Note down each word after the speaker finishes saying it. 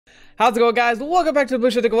How's it going, guys? Welcome back to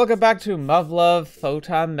TheBlueShifting. Welcome back to Muv-Luv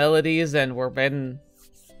Photonmelodies, and we're in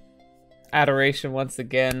adoration once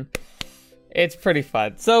again. It's pretty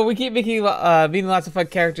fun. So we keep meeting lots of fun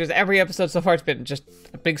characters. Every episode so far it's been just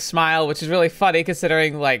a big smile, which is really funny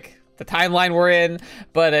considering like the timeline we're in,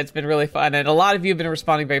 but it's been really fun. And a lot of you have been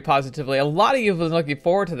responding very positively. A lot of you have been looking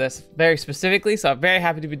forward to this very specifically, so I'm very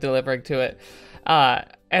happy to be delivering to it.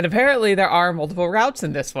 And apparently there are multiple routes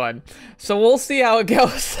in this one, so we'll see how it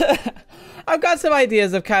goes. I've got some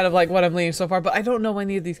ideas of kind of like what I'm leaning so far, but I don't know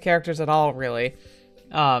any of these characters at all, really.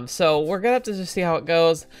 So we're gonna have to just see how it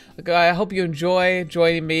goes. I hope you enjoy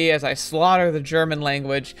joining me as I slaughter the German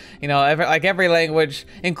language. You know, every language,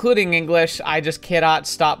 including English, I just cannot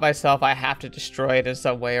stop myself. I have to destroy it in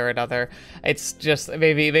some way or another. It's just,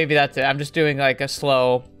 maybe that's it. I'm just doing like a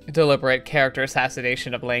slow, deliberate character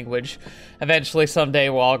assassination of language. Eventually, someday,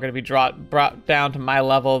 we're all going to be brought down to my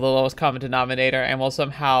level, the lowest common denominator, and we'll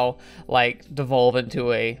somehow, like, devolve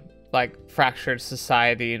into a, like, fractured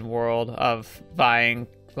society and world of vying,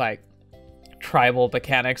 like, tribal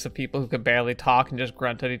mechanics of people who can barely talk and just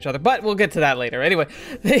grunt at each other. But we'll get to that later. Anyway,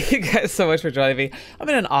 thank you guys so much for joining me. I'm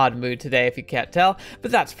in an odd mood today, if you can't tell,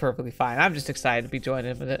 but that's perfectly fine. I'm just excited to be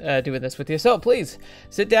joining, doing this with you. So please,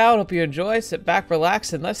 sit down, hope you enjoy, sit back,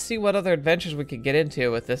 relax, and let's see what other adventures we can get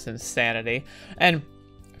into with this insanity. And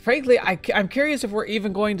frankly, I'm curious if we're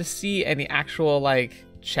even going to see any actual, like,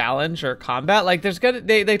 challenge or combat. Like, there's gonna,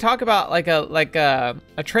 they talk about, like a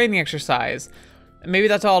training exercise. Maybe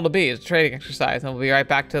that's all it'll be, is a training exercise, and we'll be right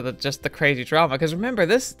back to just the crazy drama. Because remember,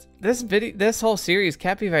 this whole series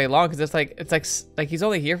can't be very long, because it's like he's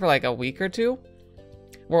only here for like a week or two.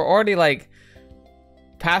 We're already like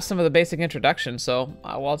past some of the basic introductions, so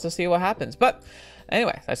we'll have to see what happens. But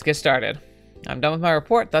anyway, let's get started. I'm done with my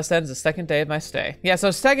report. Thus ends the second day of my stay. Yeah,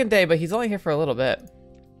 so second day, but he's only here for a little bit.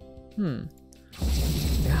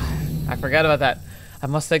 I forgot about that. I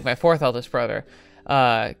must thank my fourth eldest brother,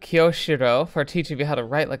 Kyoshiro, for teaching me how to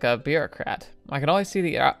write like a bureaucrat. I can always see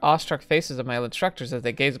the awestruck faces of my instructors as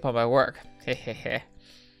they gaze upon my work. Hehehe.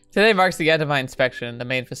 Today marks the end of my inspection in the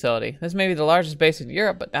main facility. This may be the largest base in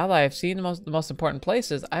Europe, but now that I have seen the most important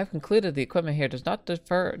places, I have concluded the equipment here does not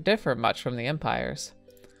differ much from the Empire's.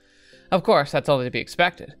 Of course, that's only to be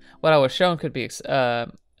expected. What I was shown could be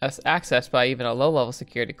accessed by even a low-level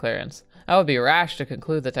security clearance. I would be rash to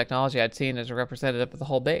conclude the technology I'd seen as a representative of the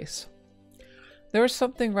whole base. There was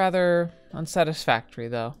something rather unsatisfactory,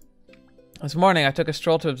 though. This morning, I took a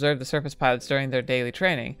stroll to observe the surface pilots during their daily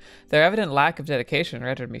training. Their evident lack of dedication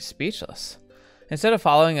rendered me speechless. Instead of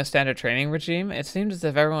following a standard training regime, it seemed as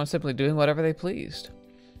if everyone was simply doing whatever they pleased.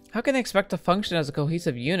 How can they expect to function as a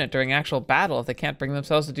cohesive unit during actual battle if they can't bring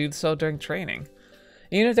themselves to do so during training?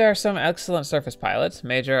 Even if there are some excellent surface pilots,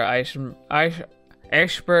 Major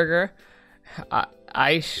Eichberger,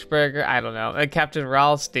 I don't know, and Captain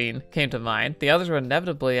Ralstein came to mind, the others would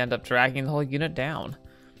inevitably end up dragging the whole unit down.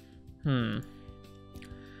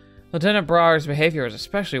 Lieutenant Brauer's behavior was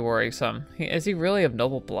especially worrisome. Is he really of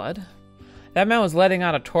noble blood? That man was letting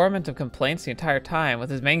out a torrent of complaints the entire time, with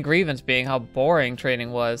his main grievance being how boring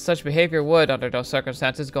training was. Such behavior would, under no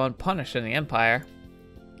circumstances, go unpunished in the Empire.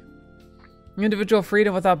 Individual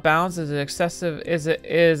freedom without bounds is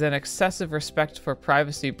an excessive respect for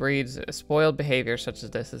privacy breeds spoiled behavior such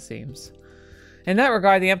as this, it seems. In that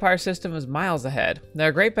regard, the Empire system is miles ahead. There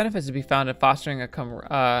are great benefits to be found in fostering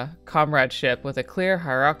a comradeship with a clear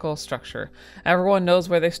hierarchical structure. Everyone knows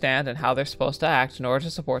where they stand and how they're supposed to act in order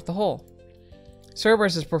to support the whole.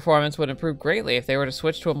 Cerberus's performance would improve greatly if they were to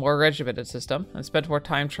switch to a more regimented system and spend more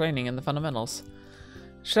time training in the fundamentals.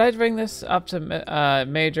 Should I bring this up to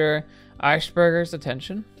Major Eichberger's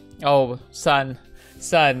attention? Oh, son,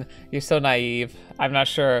 you're so naive. I'm not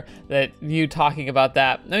sure that you talking about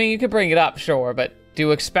that. I mean, you could bring it up, sure, but do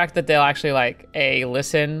you expect that they'll actually, like, A,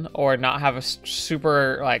 listen or not have a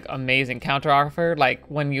super, like, amazing counteroffer, like,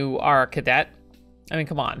 when you are a cadet? I mean,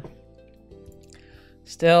 come on.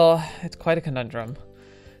 Still, it's quite a conundrum.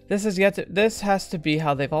 This has to be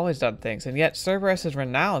how they've always done things, and yet Cerberus is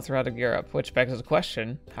renowned throughout Europe, which begs the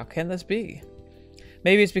question, how can this be?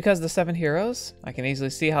 Maybe it's because of the 7 heroes? I can easily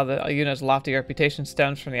see how the unit's lofty reputation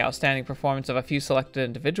stems from the outstanding performance of a few selected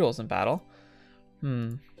individuals in battle.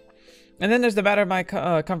 And then there's the matter of my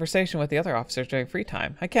conversation with the other officers during free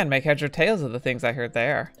time. I can't make heads or tails of the things I heard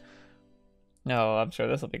there. No, I'm sure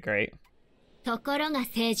this will be great.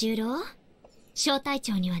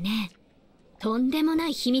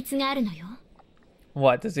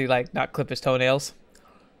 What, does he, like, not clip his toenails?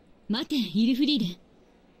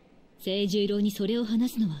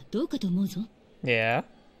 Yeah.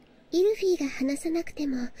 イルフィが話さなくて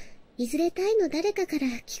も、いずれタイの誰かから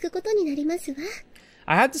聞くことになりますわ。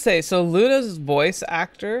I have to say, so Luna's voice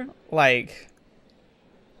actor, like,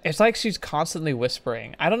 it's like she's constantly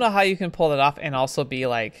whispering. I don't know how you can pull that off and also be,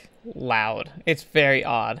 like, loud. It's very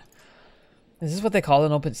odd. Is this what they call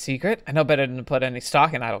an open secret? I know better than to put any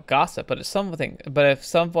stock in idle gossip, but it's something, but if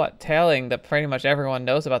somewhat telling that pretty much everyone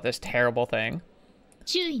knows about this terrible thing.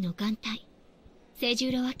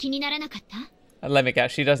 Let me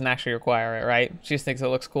guess, she doesn't actually require it, right? She just thinks it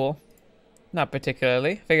looks cool. Not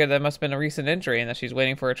particularly. Figured that must have been a recent injury and that she's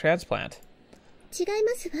waiting for a transplant.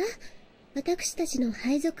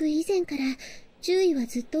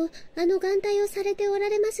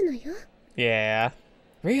 Yeah.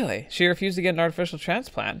 Really? She refused to get an artificial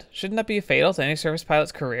transplant. Shouldn't that be fatal to any service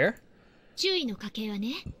pilot's career?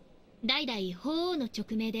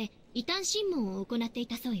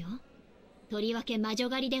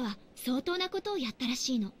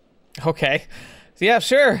 Okay. Yeah,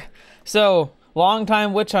 sure. So,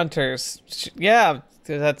 long-time witch hunters. Yeah,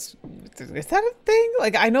 is that a thing?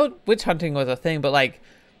 Like, I know witch hunting was a thing, but, like,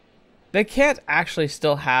 they can't actually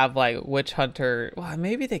still have, like, witch hunter... Well,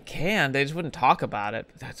 maybe they can. They just wouldn't talk about it.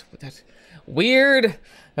 That's weird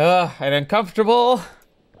and uncomfortable.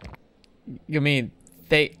 You mean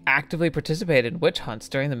they actively participated in witch hunts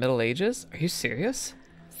during the Middle Ages? Are you serious?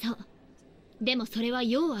 So, でもそれは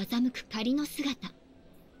世を欺く仮の姿。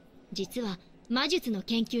実は魔術の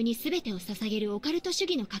研究に全てを捧げるオカルト主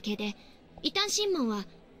義の家系で、異端審問は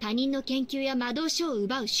他人の研究や魔導書を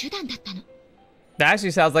奪う手段だったの。That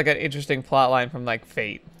actually sounds like an interesting plotline from like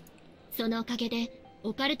Fate. そのおかげで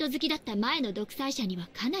オカルト好きだった前の独裁者には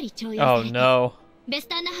かなり重用されて。Oh no. ベス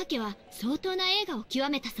ターナハ家は相当な映画を極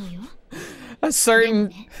めたそうよ。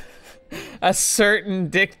A certain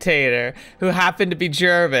dictator who happened to be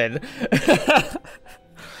German.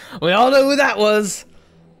 We all know who that was.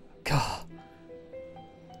 God.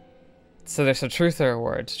 So there's some truth to her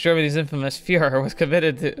words. Germany's infamous Führer was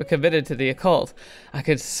committed to the occult. I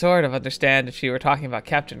could sort of understand if she were talking about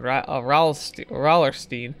Captain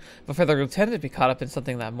Raulerstein, but for the lieutenant to be caught up in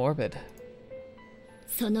something that morbid.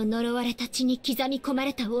 その呪われた血に刻み込ま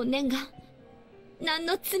れた怨念が何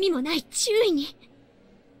の罪もない注意に。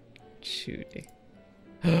Judy.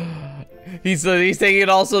 He's taking it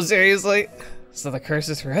all so seriously. So the curse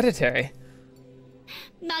is hereditary.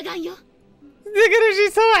 Magan yo. Look at her,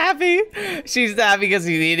 she's so happy. She's happy because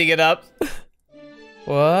he's eating it up.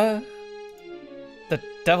 What? The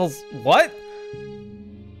devil's what?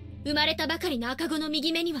 生まれたばかりの赤子の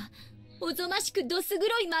右目にはおぞましくどす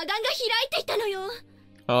黒い魔眼が開いていたのよ。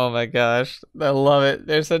Oh my gosh, I love it.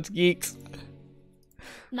 They're such geeks.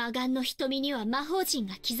 魔眼の瞳には魔法陣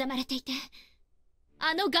が刻まれていて、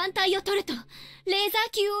あの眼帯を取るとレーザ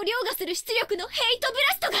ー球を凌駕する出力のヘイトブ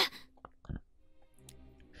ラストが。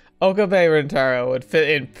Okabe Rentaro would fit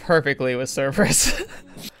in perfectly with Cerberus.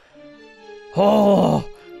 Oh.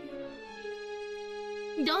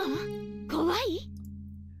 どう？怖い？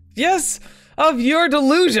 Yes, of your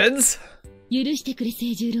delusions. 許してくれ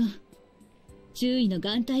清十郎。周囲の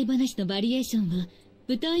眼帯話のバリエーションは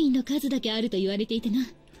部隊員の数だけあると言われていてな。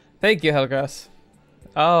Thank you, Helgras.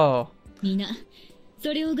 Oh. みんな、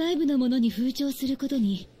それを外部のものに風潮すること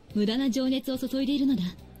に無駄な情熱を注いでいるのだ。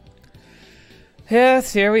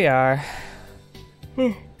Yes, here we are.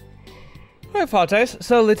 I apologize.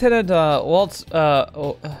 So, Lieutenant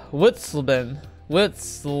Witzelbin.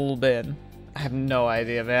 I have no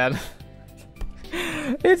idea, man.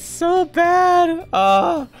 It's so bad.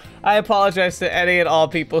 I apologize to any and all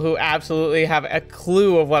people who absolutely have a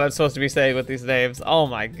clue of what I'm supposed to be saying with these names. Oh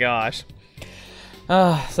my gosh.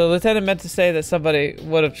 So Lieutenant meant to say that somebody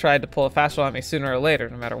would have tried to pull a fast one on me sooner or later,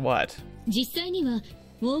 no matter what. 実際には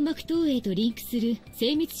網膜投影とリンクする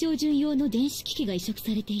精密照準用の電子機器が移植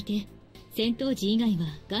されていて、戦闘時以外は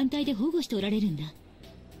眼帯で保護しておられるんだ。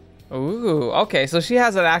Ooh, okay, so she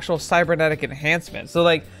has an actual cybernetic enhancement. So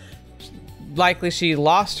like, likely she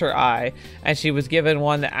lost her eye and she was given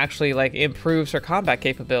one that actually like improves her combat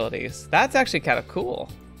capabilities. That's actually kind of cool.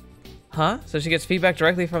 Huh? So she gets feedback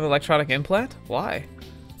directly from the electronic implant? Why?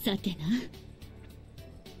 さてな。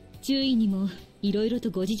注意にもいろいろと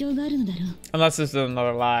ご事情があるのだろう。Unless this is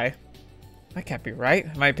another lie. That can't be right.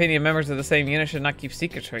 In my opinion, members of the same unit should not keep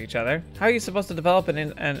secrets from each other. How are you supposed to develop an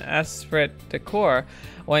esprit de corps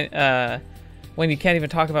when you can't even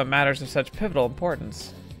talk about matters of such pivotal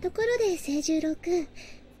importance? ところで清十郎君、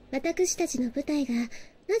私たちの部隊が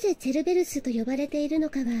なぜツェルベルスと呼ばれているの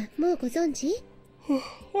かはもうご存知?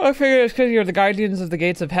 Well, I figured it's because you're the guardians of the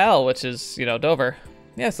gates of hell, which is, you know, Dover.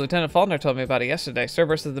 Yes, Lieutenant Faulkner told me about it yesterday.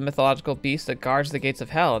 Cerberus is the mythological beast that guards the gates of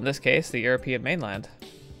hell, in this case, the European mainland.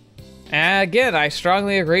 And again, I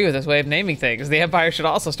strongly agree with this way of naming things. The Empire should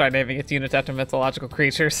also start naming its units after mythological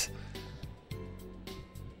creatures.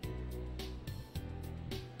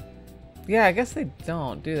 Yeah, I guess they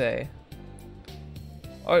don't, do they?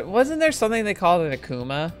 Or wasn't there something they called an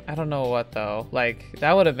Akuma? I don't know what though. Like,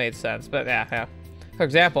 that would have made sense, but yeah. For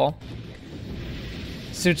example,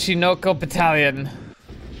 Tsuchinoko Battalion,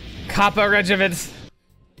 Kappa Regiment,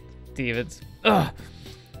 Demons. Ugh.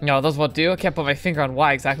 No, those won't do. I can't put my finger on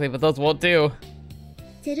why exactly, but those won't do.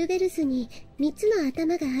 Cerberusに3つの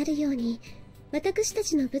頭があるように、私た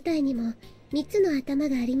ちの部隊にも3つの頭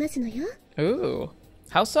がありますのよ。Ooh,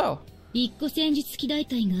 how so? 1個戦術機大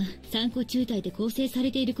隊が3個中隊で構成さ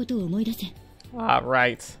れていることを思い出せ。Ah,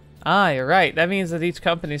 right. Ah, you're right. That means that each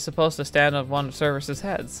company is supposed to stand on one of Cerberus's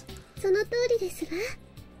heads. その通りですわ。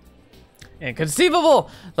Inconceivable!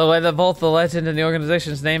 The way that both the legend and the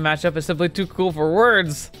organization's name match up is simply too cool for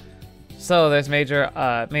words. So there's Major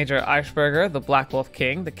Eichberger, the Black Wolf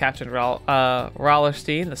King, the Captain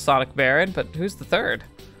Rollerstein, the Sonic Baron, but who's the third?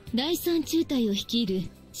 第3中隊を率いる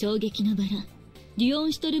衝撃のバラ、デュオ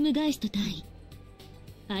ンシュトルムガイスト隊。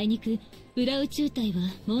あいにく、ブラウ中隊は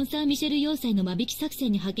モン・サー・ミシェル要塞の間引き作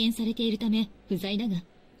戦に派遣されているため不在だが。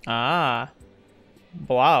Ah.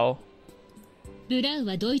 Blau. ブラウ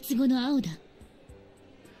はドイツ語の青だ。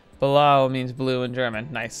Blau means blue in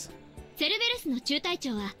German. Nice. セルベルスの中隊長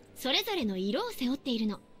はそれぞれの色を背負っている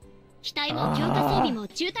の。機体も強化装備も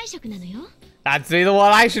中隊色なのよ。That's the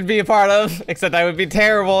one I should be a part of. Except I would be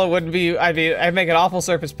terrible. It wouldn't be. I'd make an awful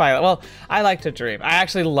surface pilot. Well, I like to dream. I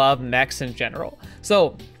actually love mechs in general.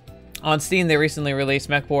 So, on Steam, they recently released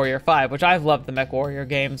MechWarrior 5, which I've loved the MechWarrior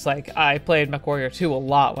games. Like, I played MechWarrior 2 a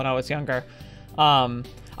lot when I was younger. I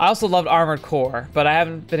also loved Armored Core, but I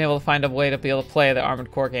haven't been able to find a way to be able to play the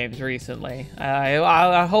Armored Core games recently.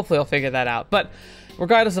 Hopefully I'll figure that out. But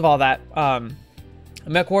regardless of all that,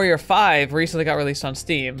 MechWarrior 5 recently got released on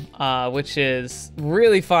Steam, which is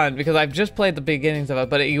really fun because I've just played the beginnings of it,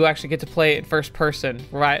 but you actually get to play it in first person,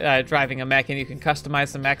 driving a mech, and you can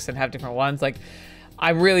customize the mechs and have different ones. Like,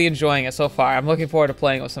 I'm really enjoying it so far. I'm looking forward to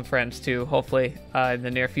playing it with some friends too, hopefully in the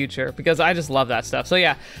near future, because I just love that stuff. So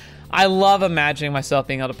yeah, I love imagining myself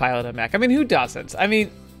being able to pilot a mech. I mean, who doesn't? I mean,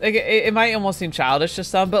 like, it might almost seem childish to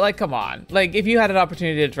some, but like, come on. Like, if you had an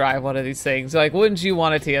opportunity to drive one of these things, like, wouldn't you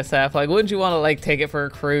want a TSF? Like, wouldn't you want to, like, take it for a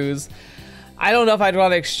cruise? I don't know if I'd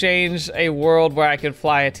want to exchange a world where I could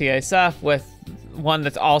fly a TSF with one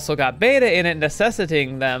that's also got beta in it,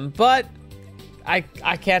 necessitating them, but I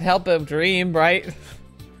can't help but dream, right?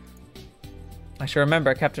 I sure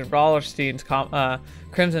remember Captain Rollerstein's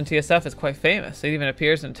Crimson TSF is quite famous. It even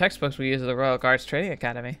appears in textbooks we use at the Royal Guards Training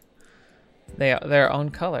Academy. They are their own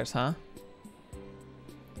colors, huh?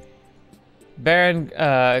 Baron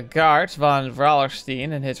Gart von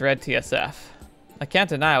Wallerstein and his red TSF. I can't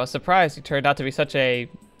deny I was surprised he turned out to be such a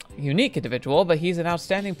unique individual, but he's an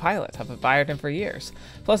outstanding pilot. I've admired him for years.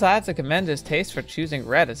 Plus, I have to commend his taste for choosing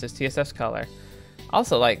red as his TSF's color.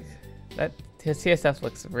 Also, like, that his TSF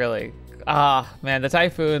looks really... Ah, man, the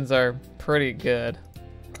Typhoons are pretty good.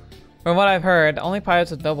 From what I've heard, only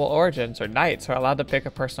pilots with noble origins or knights are allowed to pick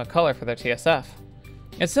a personal color for their TSF.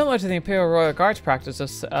 It's similar to the Imperial Royal Guard's practice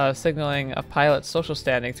of signaling a pilot's social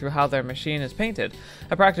standing through how their machine is painted,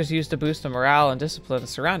 a practice used to boost the morale and discipline of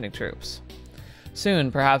surrounding troops.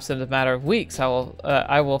 Soon, perhaps in a matter of weeks,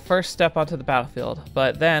 I will first step onto the battlefield,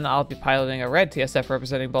 but then I'll be piloting a red TSF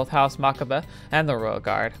representing both House Makabe and the Royal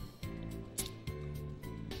Guard.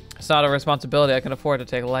 It's not a responsibility I can afford to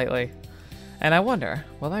take lightly. And I wonder,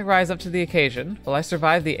 will I rise up to the occasion? Will I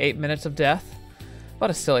survive the 8 minutes of death?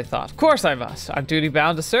 What a silly thought. Of course I must. I'm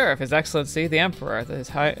duty-bound to serve His Excellency the Emperor,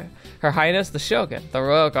 Her Highness the Shogun, the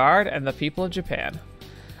Royal Guard, and the people of Japan.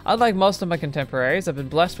 Unlike most of my contemporaries, I've been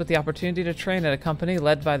blessed with the opportunity to train at a company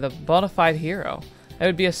led by the bona fide hero. It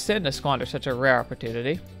would be a sin to squander such a rare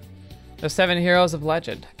opportunity. The 7 heroes of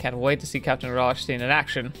legend. Can't wait to see Captain Rollerstein in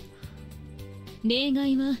action. 例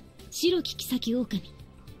外は白き妃狼。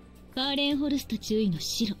バーレンホルスト注意の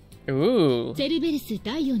白。 Ooh. セルベルス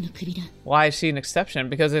第4の首だ。 Why is she an exception?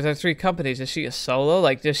 Because there are 3 companies. Is she a solo?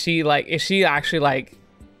 Like, is she actually like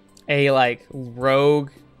a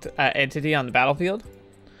rogue entity on the battlefield?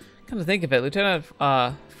 Come to think of it, Lieutenant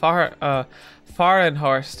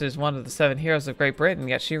Fahrenhorst is one of the 7 heroes of Great Britain,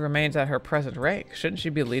 yet she remains at her present rank. Shouldn't she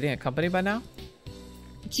be leading a company by now?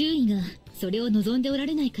 注意がそれを望んでおら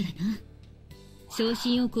れないからな。昇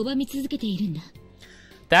進を拒み続けているんだ。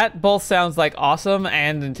 That both sounds like awesome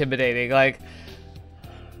and intimidating. Like,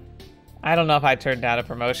 I don't know if I'd turn down a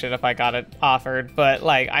promotion if I got it offered, but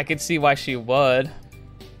like, I could see why she would.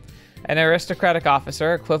 An aristocratic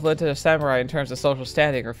officer, equivalent to a samurai in terms of social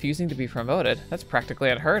standing, refusing to be promoted. That's practically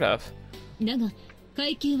unheard of. だが、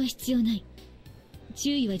階級は必要ない。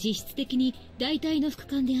注意は実質的に大隊の副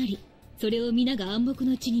官であり、それを皆が暗黙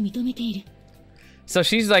のうちに認めている。So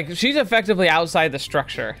she's effectively outside the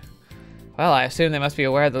structure. Well, I assume they must be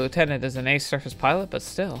aware the lieutenant is an ace surface pilot, but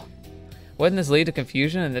still. Wouldn't this lead to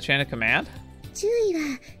confusion in the chain of command? 注意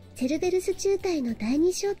はセルベルス中隊の第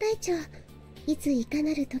二小隊長。いついか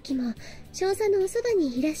なる時も少佐のおそば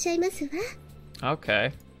にいらっしゃいますわ。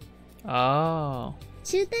Okay. Oh.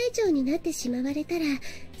 中隊長になってしまわれたら、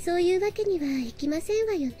そういうわけにはいきません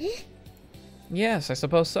わよね。Yes, I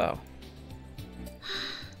suppose so.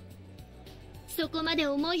 そこまで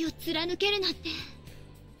思いを貫けるなんて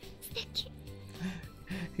素敵。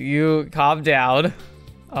You calm down.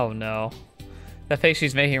 Oh no. The face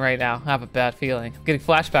she's making right now, I have a bad feeling. I'm getting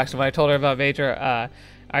flashbacks to when I told her about Major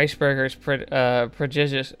Iceberger's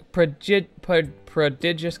prodigious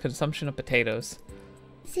consumption of potatoes.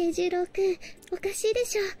 清十郎くん、おかしいで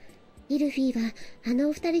しょ。イルフィーはあの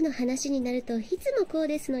お二人の話になるといつもこう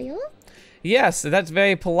ですのよ。Yes, that's a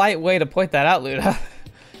very polite way to point that out, Luna.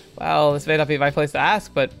 Well, this may not be my place to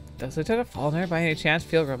ask, but does Lieutenant Faulkner by any chance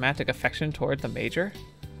feel romantic affection toward the Major?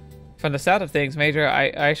 From the sound of things, Major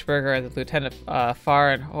Iceberger and the Lieutenant are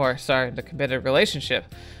in a committed relationship.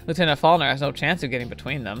 Lieutenant Faulkner has no chance of getting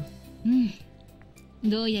between them.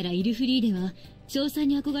 どうやらイルフリーでは少佐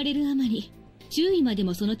に憧れるあまり注意まで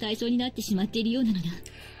もその対象になってしまっているようなのだ。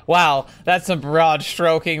Wow, that's some broad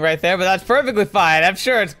stroking right there, but that's perfectly fine. I'm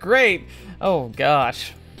sure it's great. Oh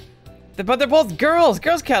gosh. But they're both girls.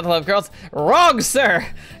 Girls can't love girls. Wrong, sir.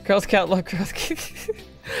 Girls can't love girls.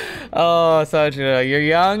 Oh, so true. You're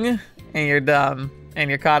young and you're dumb and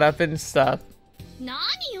you're caught up in stuff. 何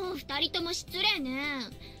よ、二人とも失礼ね。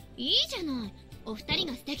いいじゃない。お二人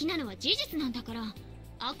が素敵なのは事実なんだから。憧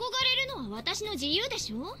れるのは私の自由で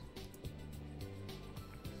しょ。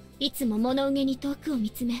いつも物憂げに遠くを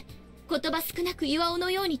見つめ、言葉少なく岩尾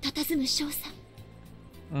のように佇む少佐。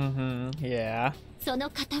Yeah. そ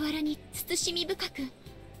の傍らに慎み深く、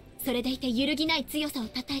それでいて揺るぎない強さを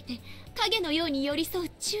たたえて影のように寄り添う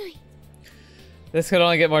注意。This could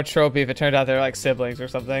only get more tropey if it turned out they're like siblings or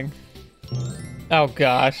something. Oh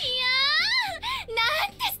gosh. いやー、な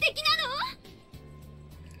んて素敵なの。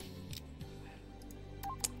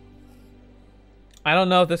I don't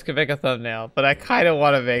know if this could make a thumbnail, but I kind of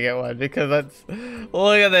want to make it one because that's.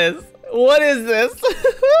 Look at this. What is this?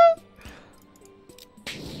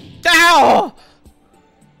 Ow!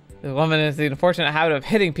 The woman has the unfortunate habit of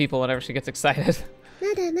hitting people whenever she gets excited.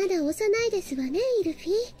 まだまだ幼いですわね、イルフ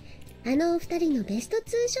ィー。あのお二人のベスト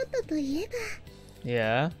ツーショットといえば。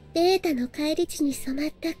Yeah. データの返り地に染ま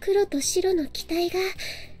った黒と白の機体が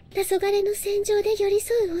黄昏の戦場で寄り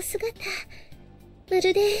添うお姿。ま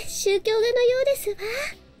るで宗教画のようです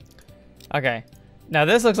わ。Okay. Now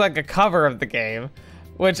this looks like a cover of the game,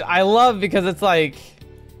 which I love because it's like.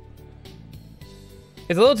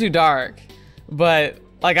 It's a little too dark, but.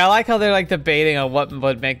 Like, I like how they're, like, debating on what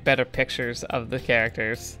would make better pictures of the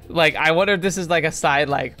characters. Like, I wonder if this is, like, a side,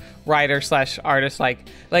 like, writer/artist, like,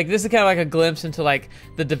 this is kind of like a glimpse into, like,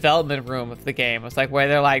 the development room of the game. It's, like, where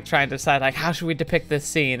they're, like, trying to decide, like, how should we depict this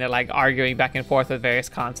scene? They're, like, arguing back and forth with various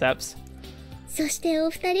concepts. そして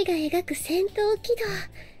お二人が描く戦闘軌道。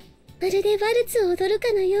まるでワルツを踊る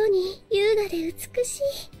かのように優雅で美しい。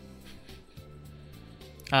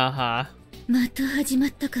Uh-huh. また始ま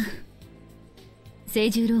ったか。清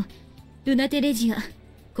十郎、ルナテレジア、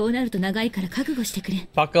こうなると長いから覚悟してくれ。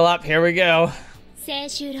Buckle up, here we go. 清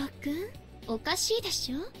十郎くん、おかしいで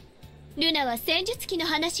しょ。ルナは戦術機の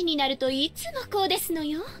話になるといつもこうですの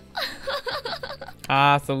よ。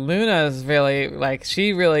So Luna is really, like,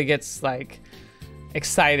 she really gets, like,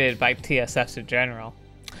 excited by TSFs in general.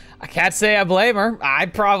 I can't say I blame her. I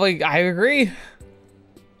agree.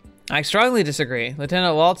 I strongly disagree.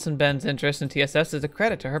 Lieutenant Waltz and Ben's interest in TSFs is a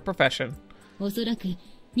credit to her profession. おそらく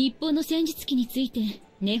日本の戦術機について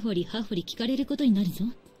根掘り葉掘り聞かれることになるぞ。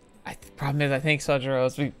The problem is, I think Sojiro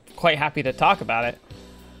is quite happy to talk about it.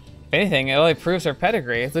 If anything, it only proves her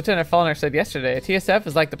pedigree. As Lieutenant Faulkner said yesterday, a TSF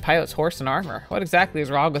is like the pilot's horse and armor. What exactly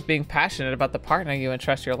is wrong with being passionate about the partner you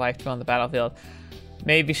entrust your life to on the battlefield?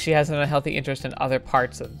 Maybe she has an unhealthy interest in other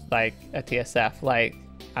parts of, like, a TSF, like,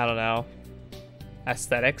 I don't know,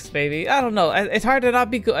 aesthetics, maybe? I don't know. It's hard to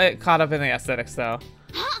not be caught up in the aesthetics, though.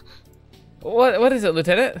 What is it,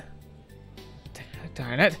 Lieutenant?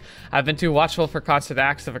 Darn it. I've been too watchful for constant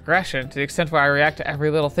acts of aggression, to the extent where I react to every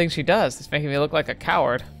little thing she does. It's making me look like a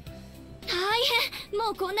coward. 大変、も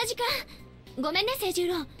うこんな時間。ごめんね、清十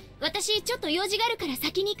郎。私ちょっと用事があるから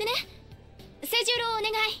先に行くね。清十郎お願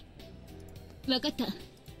い。わかった。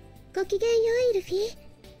ごきげんよう、イルフィ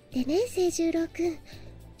ー。でね、清十郎くん。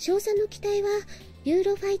少佐の機体はユー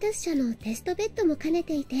ロファイタス社のテストベッドも兼ね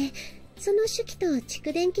ていて、その手記と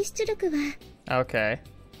蓄電気出力は。Okay.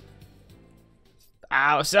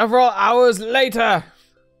 Several hours later!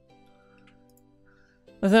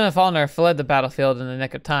 Lieutenant Faulkner fled the battlefield in the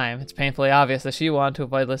nick of time. It's painfully obvious that she wanted to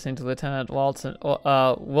avoid listening to Lieutenant Wurzelben's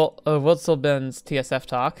TSF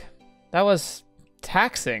talk. That was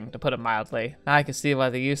taxing, to put it mildly. Now I can see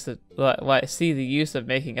why the use of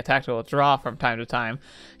making a tactical withdrawal from time to time.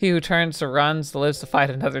 He who turns to runs lives to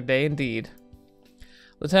fight another day indeed.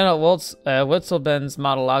 Lieutenant Wurzelben's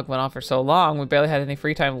monologue went on for so long, we barely had any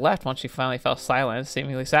free time left once she finally fell silent.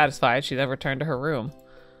 Seemingly satisfied, she then returned to her room.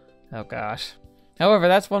 Oh gosh. However,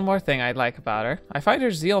 that's one more thing I'd like about her. I find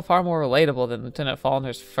her zeal far more relatable than Lieutenant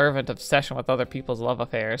Faulkner's fervent obsession with other people's love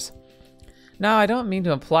affairs. Now, I don't mean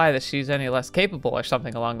to imply that she's any less capable or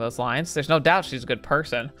something along those lines. There's no doubt she's a good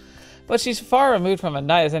person. But she's far removed from a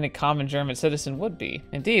knight as any common German citizen would be.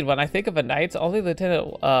 Indeed, when I think of a knight, only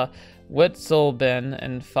Lieutenant Wurzelben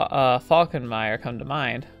and Falkenmeyer come to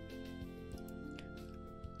mind.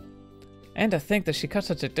 And to think that she cut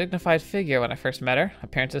such a dignified figure when I first met her.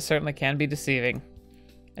 Appearances certainly can be deceiving.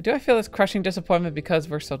 Do I feel this crushing disappointment because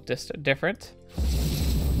we're so different?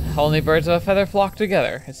 Only birds of a feather flock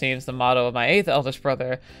together. It seems the motto of my 8th eldest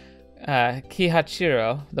brother,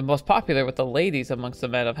 Kihachiro, the most popular with the ladies amongst the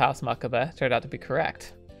men of House Makabe, turned out to be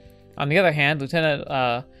correct. On the other hand, Lieutenant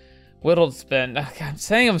Wittlesbin, I'm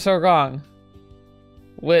saying him so wrong.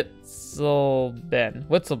 Witzelben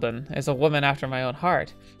is a woman after my own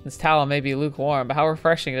heart. This towel may be lukewarm, but how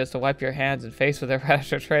refreshing it is to wipe your hands and face with it right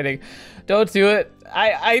after training. Don't do it.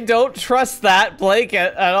 I don't trust that, Blake,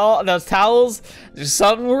 at all. Those towels, there's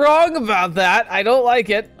something wrong about that. I don't like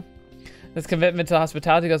it. This commitment to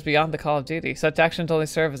hospitality goes beyond the call of duty. Such actions only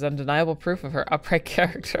serve as undeniable proof of her upright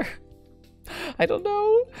character. I don't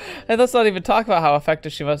know. And let's not even talk about how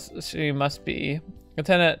effective she must be.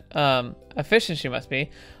 Efficient she must be.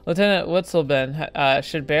 Lieutenant Wurzelben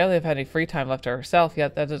should barely have had any free time left to herself,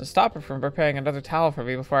 yet that doesn't stop her from preparing another towel for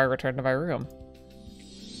me before I return to my room.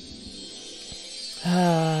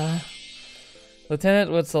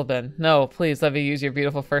 Lieutenant Wurzelben, no, please let me use your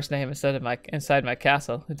beautiful first name inside my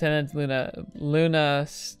castle. Lieutenant Luna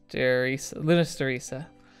Sterisa.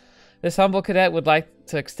 This humble cadet would like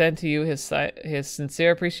to extend to you his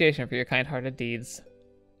sincere appreciation for your kind-hearted deeds.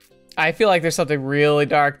 I feel like there's something really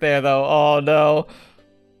dark there, though. Oh, no.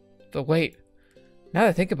 But wait. Now that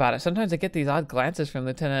I think about it, sometimes I get these odd glances from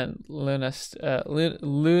Lieutenant Luna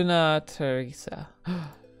Teresa.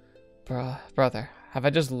 Brother, have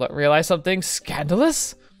I just realized something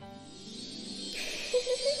scandalous?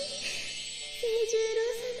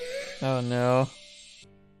 Oh, no.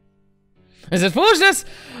 Is it foolishness?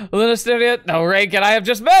 Luna Stereo? No rank and I have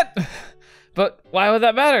just met! But why would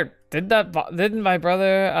that matter? Didn't my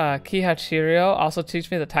brother Kihachiro also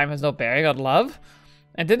teach me that time has no bearing on love?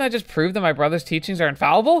 And didn't I just prove that my brother's teachings are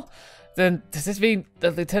infallible? Then does this mean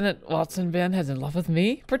that Lieutenant Wurzelben is in love with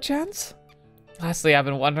me, perchance? Lastly, I've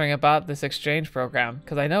been wondering about this exchange program,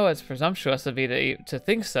 because I know it's presumptuous of me to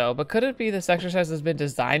think so, but could it be this exercise has been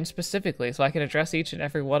designed specifically so I can address each and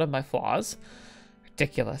every one of my flaws?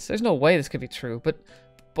 Ridiculous. There's no way this could be true, but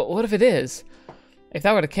what if it is? If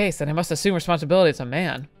that were the case, then I must assume responsibility as a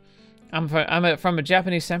man. I'm from a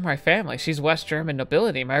Japanese samurai family. She's West German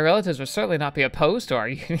nobility. My relatives would certainly not be opposed to our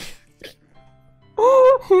union.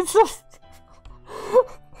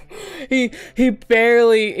 He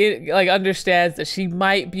barely like understands that she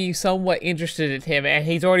might be somewhat interested in him, and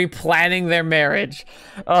he's already planning their marriage.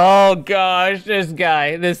 Oh gosh, this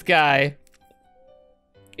guy.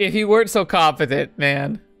 If he weren't so confident,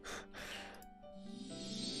 man.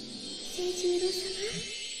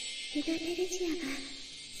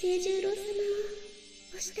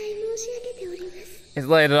 He's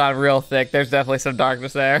laying it on real thick. There's definitely some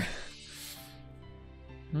darkness there.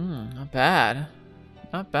 Not bad.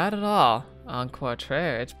 Not bad at all. En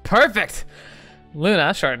quatre. It's perfect!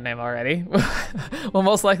 Luna, short name already, will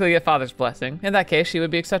most likely get father's blessing. In that case, she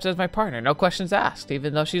would be accepted as my partner. No questions asked,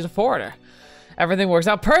 even though she's a foreigner. Everything works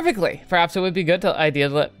out perfectly. Perhaps it would be good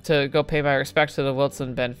to go pay my respects to the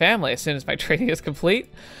Wurzelben family as soon as my training is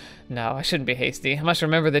complete. No, I shouldn't be hasty. I must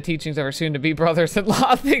remember the teachings of our soon-to-be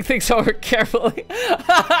brothers-in-law. Think things over carefully.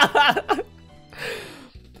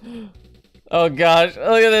 Oh gosh,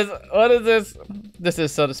 look at this. What is this? This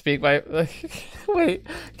is, so to speak, my... Wait.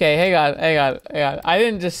 Okay, hang on. I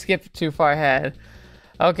didn't just skip too far ahead.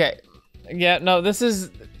 Okay. Yeah, no, this is...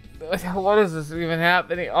 What is this even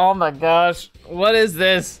happening? Oh my gosh. What is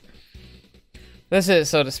this? This is,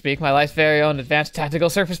 so to speak, my life's very own advanced tactical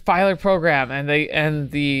surface pilot program,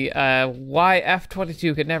 and the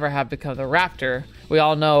YF-22 could never have become the Raptor we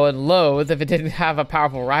all know and loathe if it didn't have a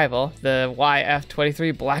powerful rival, the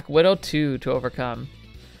YF-23 Black Widow 2, to overcome.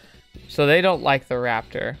 So they don't like the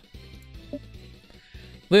Raptor.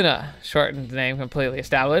 Luna, shortened name completely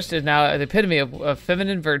established, is now the epitome of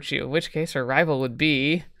feminine virtue, in which case her rival would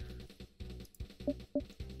be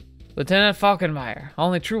Lieutenant Falkenmeyer.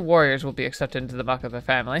 Only true warriors will be accepted into the Muv-Luv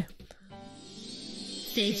family.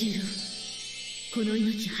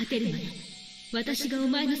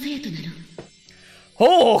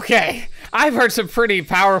 Oh, okay. I've heard some pretty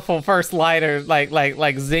powerful first liners, like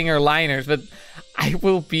zinger liners, but I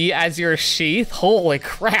will be as your sheath? Holy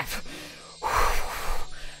crap.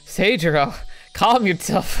 Seijiro, calm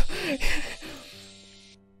yourself.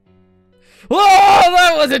 Whoa,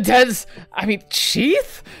 that was intense. I mean,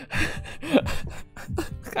 sheath?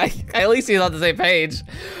 At least he's on the same page.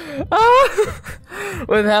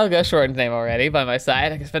 With Helga, shortened name already, by my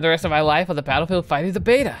side, I can spend the rest of my life on the battlefield fighting the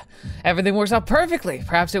beta. Everything works out perfectly.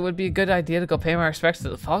 Perhaps it would be a good idea to go pay my respects to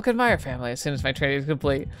the Falkenmeyer family as soon as my training is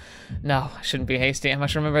complete. No, I shouldn't be hasty. I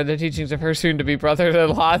must remember the teachings of her soon-to-be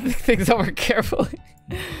brother-in-law and think things over carefully.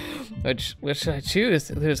 Which should I choose?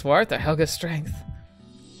 Luna's worth or Helga's strength?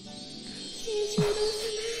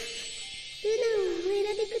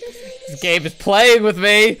 This game is playing with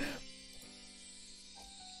me!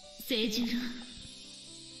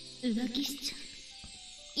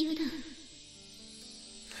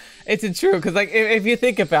 It's true, because like if you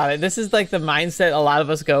think about it, this is like the mindset a lot of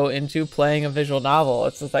us go into playing a visual novel.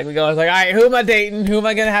 It's just like we go, it's like, alright, who am I dating? Who am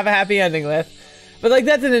I gonna have a happy ending with? But like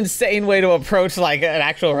that's an insane way to approach like an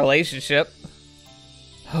actual relationship.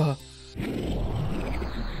 Oh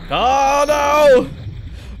no!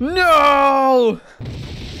 No!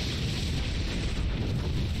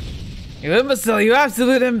 You imbecile, you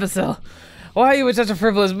absolute imbecile. Why are you in such a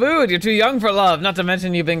frivolous mood? You're too young for love, not to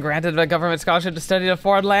mention you've been granted a government scholarship to study in a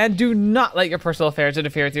foreign land. Do not let your personal affairs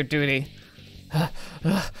interfere with your duty.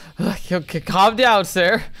 Calm down,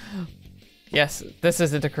 sir. Yes, this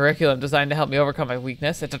isn't a curriculum designed to help me overcome my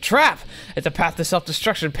weakness. It's a trap! It's a path to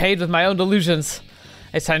self-destruction paved with my own delusions.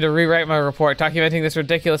 It's time to rewrite my report, documenting this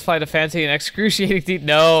ridiculous flight of fancy and excruciating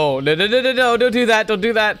No, don't do that, don't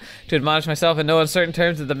do that. To admonish myself in no uncertain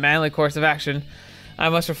terms of the manly course of action. I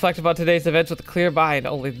must reflect upon today's events with a clear mind.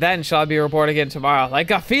 Only then shall I be reborn again tomorrow,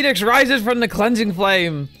 like a phoenix rises from the cleansing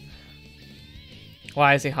flame.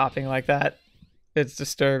 Why is he hopping like that? It's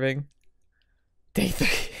disturbing. Day 3.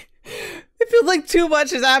 It feels like too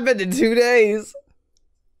much has happened in 2 days.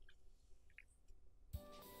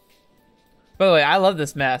 By the way, I love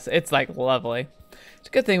this mess. It's like lovely. It's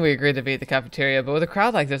a good thing we agreed to be at the cafeteria, but with a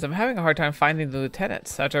crowd like this, I'm having a hard time finding the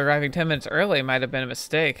lieutenants. After arriving 10 minutes early might have been a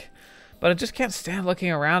mistake. But I just can't stand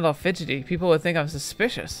looking around all fidgety. People would think I'm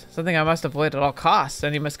suspicious. Something I must avoid at all costs.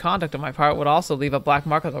 Any misconduct on my part would also leave a black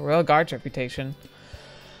mark on the Royal Guard's reputation.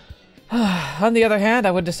 On the other hand,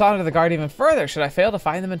 I would dishonor the Guard even further should I fail to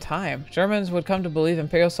find them in time. Germans would come to believe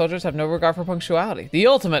Imperial soldiers have no regard for punctuality. The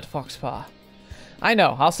ultimate foxpaw. I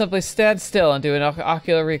know, I'll simply stand still and do an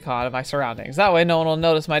ocular recon of my surroundings. That way no one will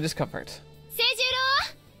notice my discomfort.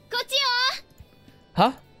 Seijiro! Kochi-yo!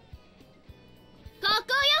 Huh?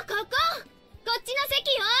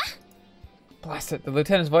 Blast it, the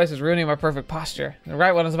lieutenant's voice is ruining my perfect posture. And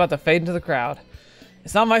right when I was about to fade into the crowd.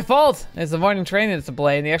 It's not my fault! It's the morning training that's to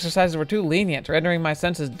blame. The exercises were too lenient, rendering my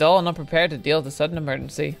senses dull and unprepared to deal with a sudden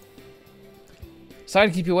emergency. Sorry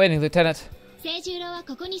to keep you waiting, Lieutenant.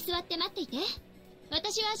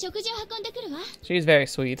 She's very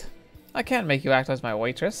sweet. I can't make you act as my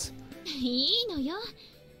waitress.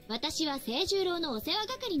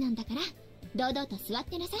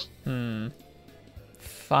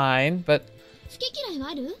 Fine, but...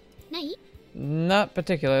 Not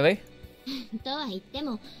particularly.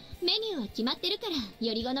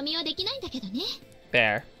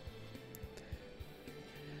 There.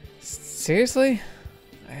 Seriously?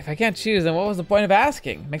 If I can't choose, then what was the point of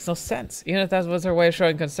asking? Makes no sense. Even if that was her way of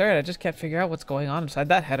showing concern, I just can't figure out what's going on inside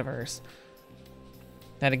that head of hers.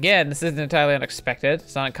 And again, this isn't entirely unexpected.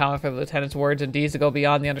 It's not uncommon for the lieutenant's words and deeds to go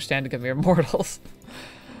beyond the understanding of mere mortals.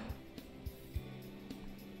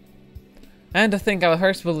 And to think I was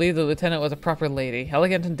first to believe the lieutenant was a proper lady,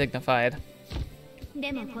 elegant and dignified.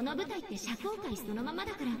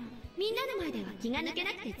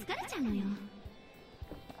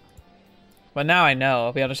 But now I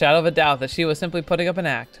know, beyond a shadow of a doubt, that she was simply putting up an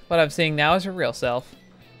act. What I'm seeing now is her real self.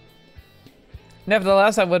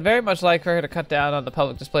 Nevertheless, I would very much like for her to cut down on the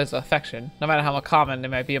public displays of affection. No matter how common they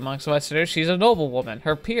might be amongst Westerners, she's a noble woman.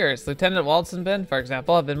 Her peers, Lieutenant Walzenben, for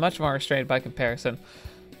example, have been much more restrained by comparison.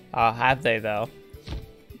 Have they, though?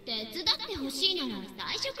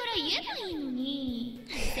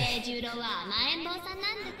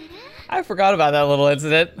 I forgot about that little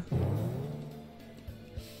incident.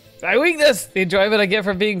 My weakness! The enjoyment I get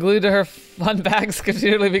from being glued to her fun bags could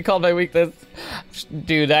surely be called my weakness.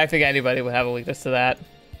 Dude, I think anybody would have a weakness to that.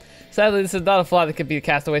 Sadly, this is not a flaw that can be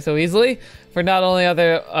cast away so easily, for not only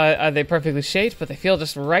are they perfectly shaped, but they feel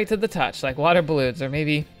just right to the touch, like water balloons, or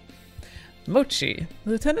maybe mochi.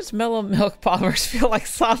 Lieutenant's mellow milk poppers feel like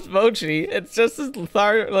soft mochi. It's just as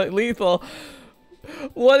lethal.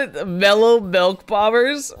 What is mellow milk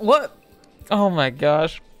poppers? What? Oh my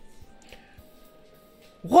gosh.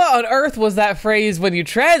 What on earth was that phrase when you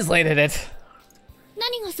translated it?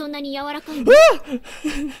 何がそんなに柔らかいの？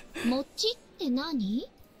餅って何？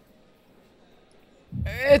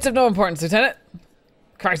 It's of no importance, Lieutenant.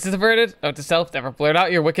 Crisis averted. Note to self, never blurt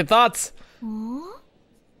out your wicked thoughts. ま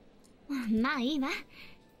あいいわ。は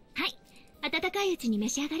い、温かいうちに召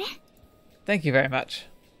し上がれ。Thank you very much.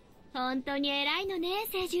 本当に偉いのね、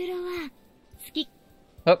清十郎は。好き。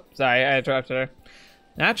 Oh, sorry, I interrupted her.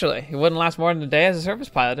 Naturally, he wouldn't last more than a day as a service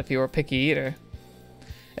pilot if he were a picky eater.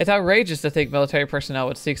 It's outrageous to think military personnel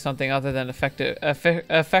would seek something other than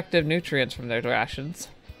effective nutrients from their rations.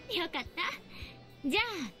 よかった。じゃあ、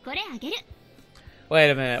これあげる。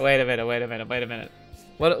 Wait a minute.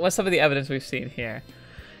 What's some of the evidence we've seen here?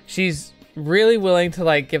 She's really willing to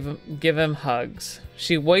like give him hugs.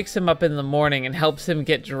 She wakes him up in the morning and helps him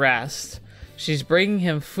get dressed. She's bringing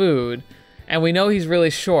him food, and we know he's really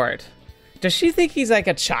short. Does she think he's like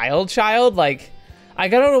a child? Like, I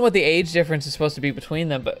don't know what the age difference is supposed to be between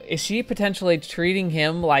them, but is she potentially treating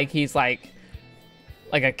him like he's like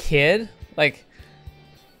a kid? Like,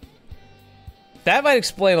 that might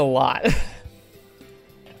explain a lot.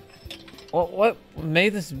 What may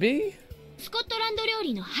this be? スコットランド料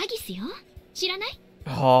理のハギスよ。知らない？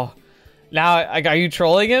 Oh, now are you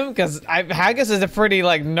trolling him? Because haggis is a pretty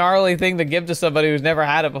like gnarly thing to give to somebody who's never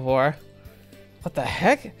had it before. What the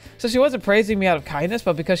heck? So she wasn't praising me out of kindness,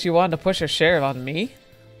 but because she wanted to push her share on me?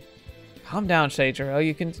 Calm down, Takeru.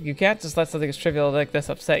 You can't just let something as trivial like this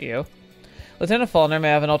upset you. Lieutenant Faulkner may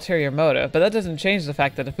have an ulterior motive, but that doesn't change the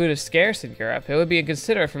fact that the food is scarce in Europe. It would be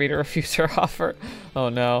inconsiderate for me to refuse her offer. Oh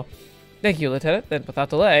no. Thank you, Lieutenant. Then, without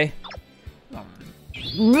delay...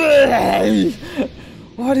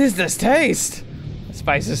 What is this taste? The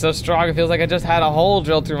spice is so strong it feels like I just had a hole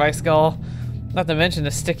drilled through my skull. Not to mention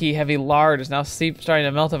the sticky, heavy lard is now starting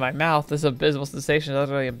to melt in my mouth. This abysmal sensation is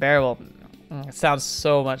utterly unbearable. It sounds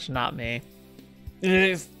so much not me.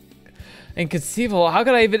 It's inconceivable. How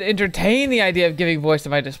could I even entertain the idea of giving voice to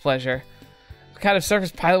my displeasure? What kind of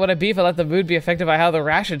circus pilot would I be if I let the mood be affected by how the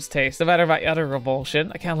rations taste? No matter my utter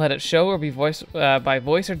revulsion, I can't let it show or be voiced by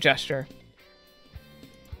voice or gesture.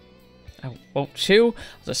 I won't chew.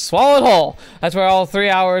 I'll just swallow it whole. That's where all 3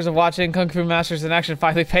 hours of watching Kung Fu Masters in action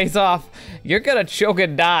finally pays off. You're gonna choke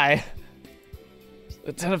and die.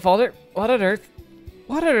 Lieutenant Faulkner, what on earth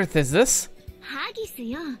is this? ハギス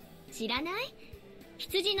よ。知らない？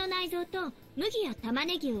羊の内臓と麦や玉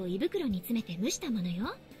ねぎを胃袋に詰めて蒸したもの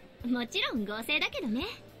よ。もちろん合成だけどね。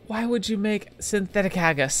Why would you make synthetic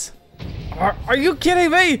haggis? Are you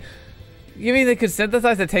kidding me? You mean they could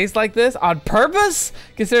synthesize a taste like this on purpose?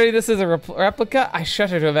 Considering this is a replica, I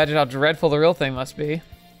shudder to imagine how dreadful the real thing must be.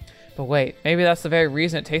 But wait, maybe that's the very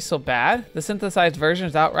reason it tastes so bad? The synthesized version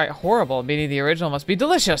is outright horrible, meaning the original must be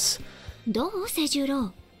delicious. どう？清十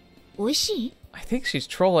郎。美味しい？ I think she's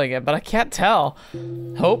trolling it, but I can't tell.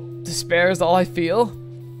 Hope, despair is all I feel.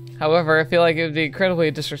 However, I feel like it would be incredibly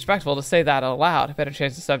disrespectful to say that out loud. I better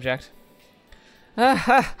change the subject.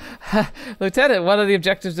 Lieutenant, one of the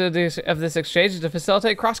objectives of this exchange is to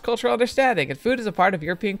facilitate cross-cultural understanding, and food is a part of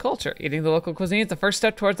European culture. Eating the local cuisine is the first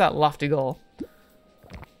step towards that lofty goal.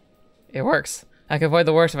 It works. I can avoid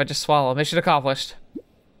the worst if I just swallow. Mission accomplished.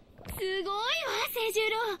 すごいわ、清十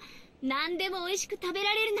郎。何でも美味しく食べ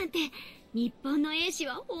られるなんて、日本の英士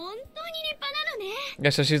は本当に立派なのね。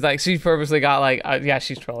Yeah, so she's like, she purposely got like, yeah,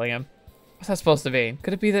 she's trolling him. What's that supposed to be?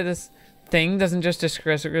 Could it be that this thing doesn't just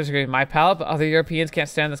disagree with my palate, but other Europeans can't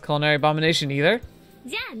stand this culinary abomination either?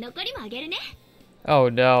 じゃあ残りもあげるね。 Oh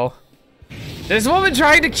no. This woman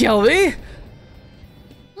trying to kill me?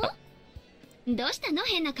 どうしたの？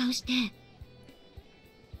変な顔して。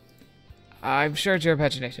 I'm sure it's your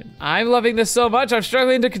imagination. I'm loving this so much, I'm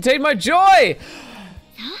struggling to contain my joy!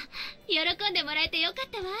 喜んでもらえてよかっ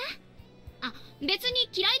たわ。あ、別に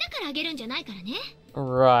嫌いだからあげるんじゃないからね。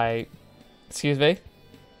 Right. Excuse me?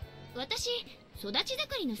 私、育ち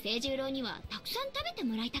盛りの清十郎にはたくさん食べて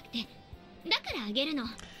もらいたくて、だからあげるの。わ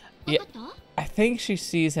かった？ I think she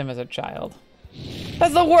sees him as a child.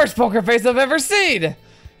 That's the worst poker face I've ever seen!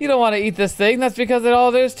 You don't want to eat this thing, that's because of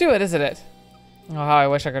all there is to it, isn't it? Oh, how I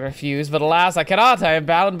wish I could refuse, but alas, I cannot. I am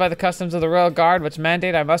bound by the customs of the Royal Guard, which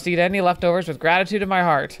mandate I must eat any leftovers with gratitude in my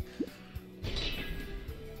heart.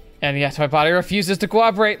 And yet my body refuses to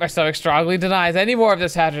cooperate. My stomach strongly denies any more of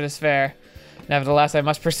this hazardous fare. Nevertheless, I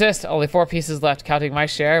must persist. Only 4 pieces left, counting my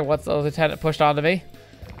share. What's the lieutenant pushed onto me?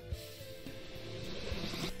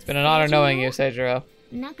 It's been an honor knowing you, Seijiro.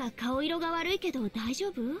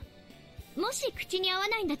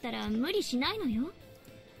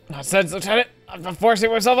 Nonsense, Lieutenant. I'm not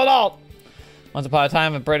forcing myself at all. Once upon a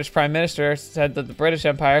time, a British Prime Minister said that the British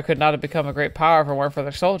Empire could not have become a great power if it weren't for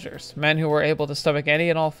their soldiers, men who were able to stomach any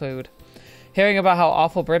and all food. Hearing about how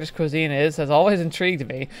awful British cuisine is has always intrigued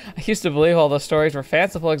me. I used to believe all those stories were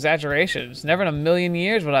fanciful exaggerations. Never in a million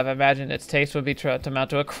years would I have imagined its taste would be to amount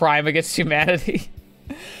to a crime against humanity.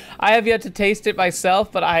 I have yet to taste it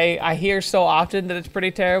myself, but I hear so often that it's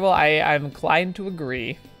pretty terrible. I'm inclined to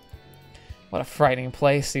agree. What a frightening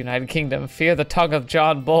place, the United Kingdom. Fear the tongue of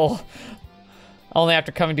John Bull. Only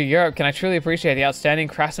after coming to Europe can I truly appreciate the outstanding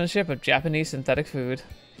craftsmanship of Japanese synthetic food.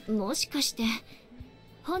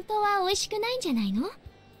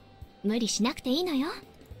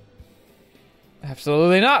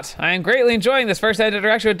 Absolutely not. I am greatly enjoying this first-hand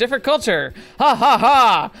interaction with different culture. Ha ha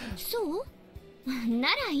ha!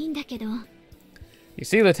 You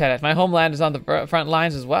see, Lieutenant, my homeland is on the front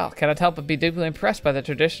lines as well. Cannot help but be deeply impressed by the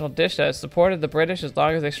traditional dish that has supported the British as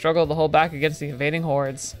long as they struggled to hold back against the invading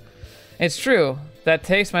hordes. It's true, that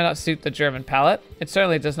taste might not suit the German palate. It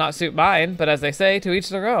certainly does not suit mine, but as they say, to each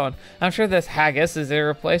their own. I'm sure this haggis is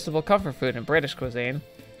irreplaceable comfort food in British cuisine.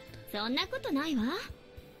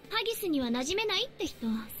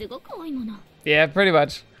 Yeah, pretty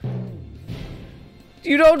much.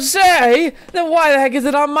 You don't say? Then why the heck is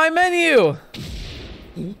it on my menu?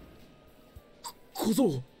 And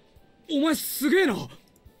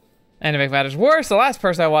to make matters worse, the last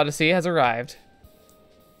person I wanted to see has arrived.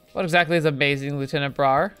 What exactly is amazing, Lieutenant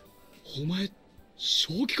Brar?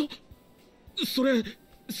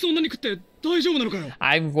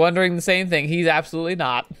 I'm wondering the same thing. He's absolutely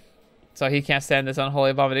not. So he can't stand this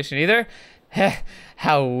unholy abomination either? Heh,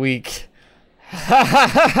 how weak. Ha ha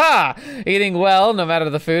ha ha! Eating well, no matter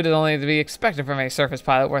the food, is only to be expected from a surface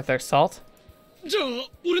pilot worth their salt.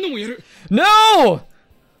 No!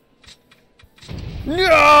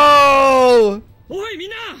 No!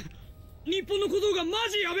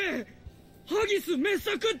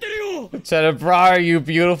 Lieutenant Brar, you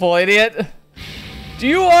beautiful idiot! Do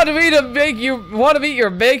you want me to make you want to meet your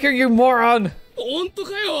maker, you moron?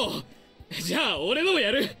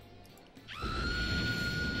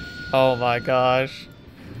 Oh my gosh.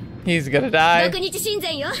 He's gonna die.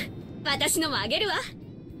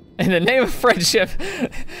 In the name of friendship,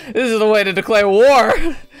 this is the way to declare war.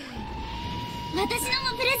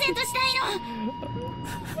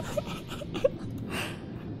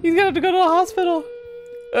 He's gonna have to go to the hospital.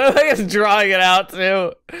 I think it's drawing it out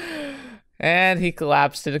too. And he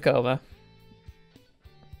collapsed in a coma.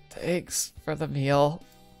 Thanks for the meal.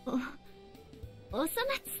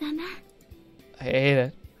 I hate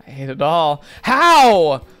it. I hate it all.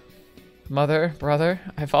 How? Mother, brother,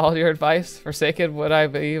 I followed your advice. Forsaken would I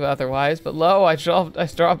be otherwise, but lo, I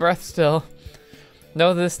draw breath still.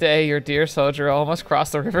 Know this day your dear soldier almost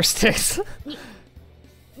crossed the river Styx.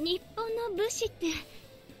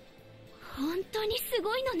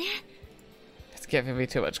 It's giving me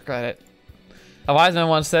too much credit. A wise man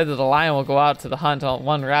once said that a lion will go out to the hunt on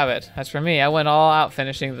one rabbit. As for me, I went all out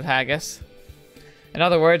finishing the haggis. In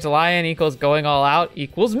other words, a lion equals going all out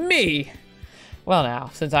equals me. Well now,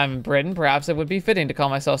 since I'm in Britain, perhaps it would be fitting to call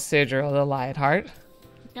myself Seijiro the Lionheart.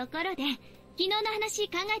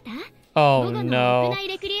 Oh no.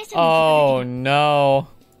 Oh no.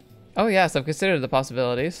 Oh yes, I've considered the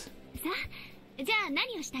possibilities.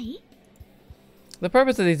 The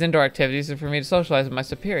purpose of these indoor activities is for me to socialize with my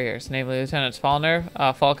superiors, namely Lieutenants Fallner,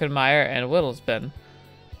 Falkenmeyer, and Whittlesbin.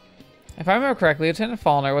 If I remember correctly, Lieutenant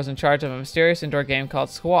Fallner was in charge of a mysterious indoor game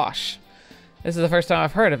called Squash. This is the first time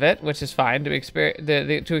I've heard of it, which is fine, to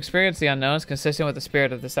experience the unknown is consistent with the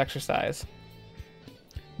spirit of this exercise.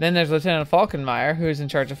 Then there's Lieutenant Falkenmeyer, who is in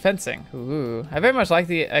charge of fencing. Ooh. I very much like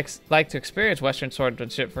to experience Western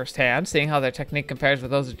swordsmanship firsthand. Seeing how their technique compares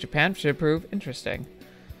with those of Japan should prove interesting.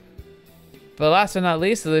 But last but not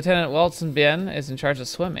least, the Lieutenant Walzenbien is in charge of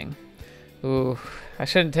swimming. Ooh, I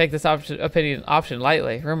shouldn't take this option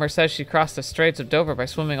lightly. Rumor says she crossed the Straits of Dover by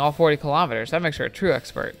swimming all 40 kilometers. That makes her a true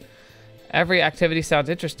expert. Every activity sounds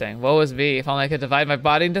interesting. Woe is me, if only I could divide my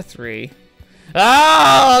body into 3.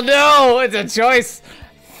 Oh no, it's a choice.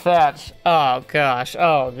 Fetch. Oh gosh.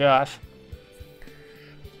 Oh gosh.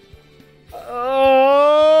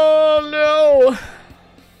 Oh no.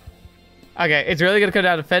 Okay, it's really gonna come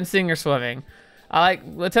down to fencing or swimming. I like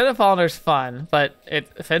Lieutenant Fallner's fun, but it's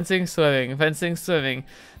fencing, swimming, fencing, swimming.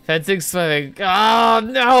 Fencing, swimming. Oh,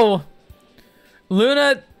 no!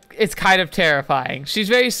 Luna is kind of terrifying. She's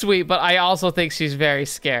very sweet, but I also think she's very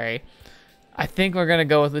scary. I think we're gonna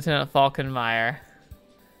go with Lieutenant Falkenmeyer.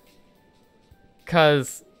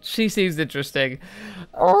 Because she seems interesting.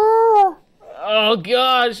 Oh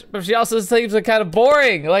gosh! But she also seems like kind of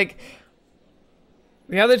boring. Like,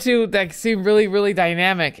 the other two that seem really, really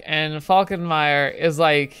dynamic. And Falkenmeyer is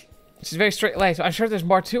like, she's very straight-laced. I'm sure there's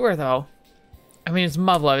more to her, though. I mean, it's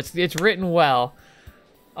Muv-Luv. It's written well.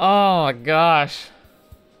 Oh my gosh.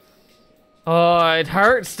 Oh, it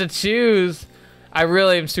hurts to choose. I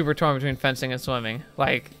really am super torn between fencing and swimming.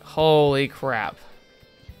 Like, holy crap.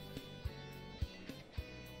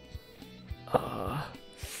 Oh,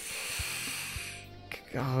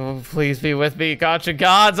 please be with me. Gotcha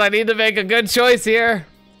gods, I need to make a good choice here.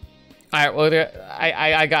 Alright, well,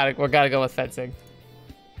 I got it. We gotta go with fencing.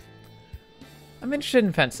 I'm interested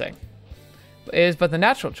in fencing. It is but the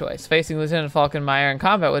natural choice. Facing Lieutenant Falkenmeyer in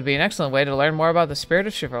combat would be an excellent way to learn more about the spirit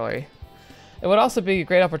of chivalry. It would also be a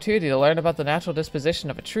great opportunity to learn about the natural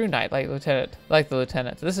disposition of a true knight like the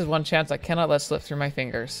lieutenant. This is one chance I cannot let slip through my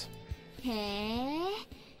fingers.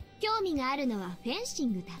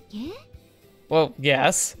 Well,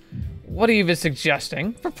 yes. What are you even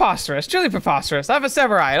suggesting? Preposterous, truly preposterous. I'm a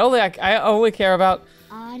samurai. I only care about.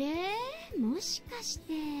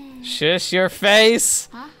 Shush your face.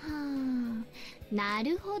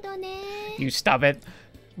 You stop it.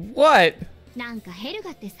 What?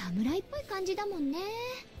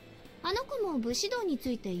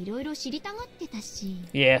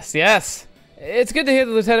 Yes, yes. It's good to hear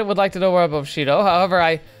the lieutenant would like to know more about Bushido.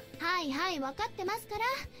 However,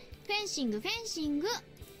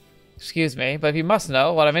 excuse me, but if you must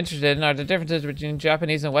know, what I'm interested in are the differences between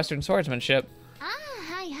Japanese and Western swordsmanship.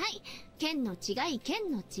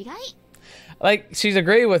 Like, she's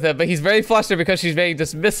agreeing with him, but he's very flustered because she's being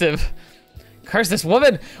dismissive. Curse this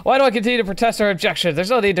woman! Why do I continue to protest her objections?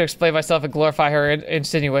 There's no need to explain myself and glorify her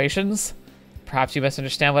insinuations. Perhaps you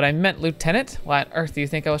misunderstand what I meant, Lieutenant. What on earth do you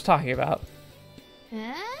think I was talking about?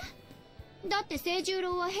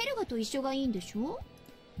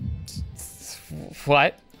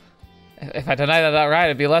 What? If I deny that outright,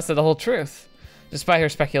 it'd be less than the whole truth. Despite her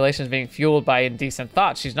speculations being fueled by indecent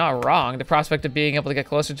thoughts, she's not wrong. The prospect of being able to get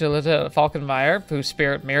closer to Lieutenant Falkenmeyer, whose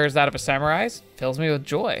spirit mirrors that of a samurai's, fills me with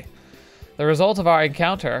joy. The result of our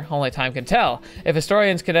encounter, only time can tell. If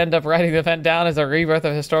historians could end up writing the event down as a rebirth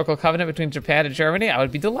of a historical covenant between Japan and Germany, I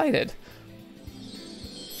would be delighted.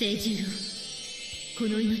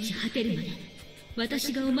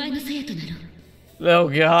 Oh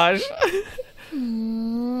gosh.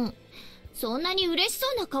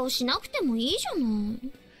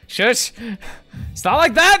 Shush! It's not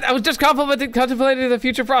like that! I was just contemplating the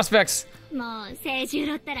future prospects.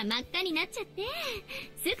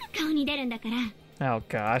 Oh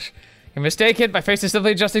gosh. You're mistaken. My face is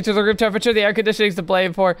simply adjusting to the room temperature. The air conditioning is to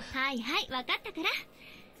blame for.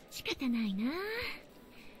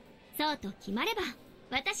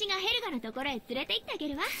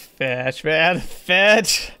 Fetch, man.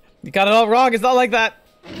 Fetch. You got it all wrong. It's not like that.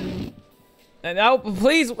 No,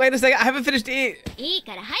 please, wait a second. I haven't finished eating.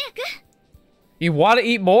 You want to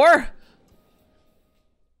eat more?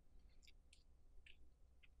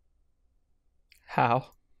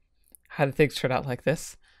 How? How did things turn out like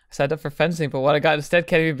this? I signed up for fencing, but what I got instead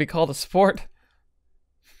can't even be called a sport.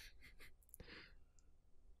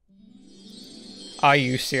 Are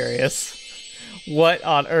you serious? What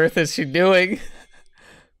on earth is she doing?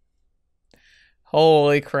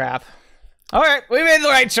 Holy crap. Alright, we made the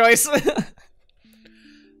right choice.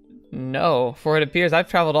 No, for it appears I've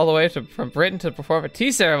traveled all the way from Britain to perform a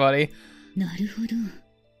tea ceremony.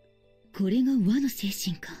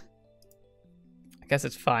 I guess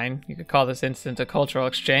it's fine. You could call this incident a cultural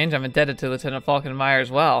exchange. I'm indebted to Lieutenant Falkenmeyer as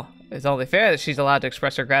well. It's only fair that she's allowed to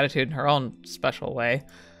express her gratitude in her own special way.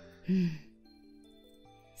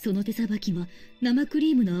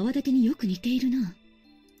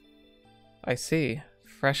 I see.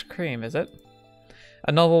 Fresh cream, is it?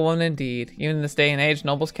 A noble woman indeed. Even in this day and age,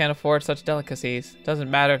 nobles can't afford such delicacies. Doesn't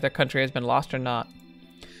matter if their country has been lost or not.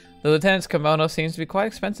 The lieutenant's kimono seems to be quite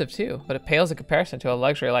expensive too, but it pales in comparison to a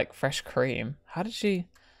luxury like fresh cream. How did she...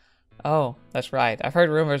 Oh, that's right. I've heard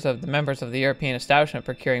rumors of the members of the European establishment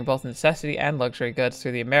procuring both necessity and luxury goods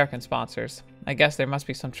through the American sponsors. I guess there must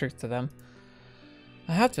be some truth to them.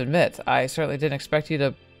 I have to admit, I certainly didn't expect you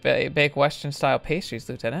to bake Western-style pastries,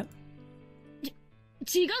 Lieutenant.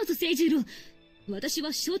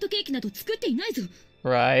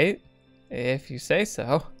 Right. If you say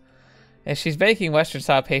so. If she's baking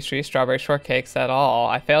Western-style pastries, strawberry shortcakes at all,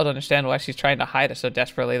 I fail to understand why she's trying to hide it so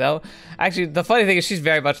desperately, though. Actually, the funny thing is she's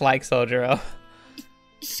very much like Sojiro.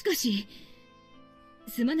 しかし、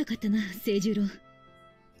すまなかったな、聖十郎。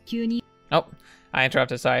急に。Oh, I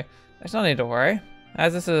interrupted, sorry. There's no need to worry.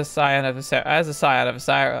 As this is a scion of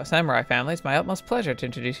a samurai family, it's my utmost pleasure to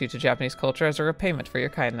introduce you to Japanese culture as a repayment for your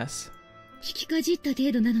kindness. 聞きかじった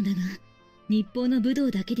程度なのだが、日本の武道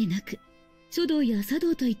だけでなく、書道や茶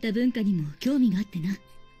道といった文化にも興味があってな。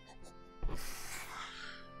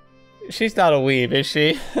She's not a weeb, is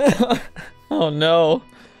she? Oh no.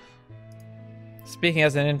 Speaking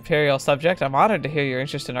as an imperial subject, I'm honored to hear your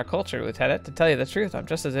interest in our culture, Lieutenant. To tell you the truth, I'm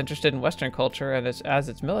just as interested in Western culture and as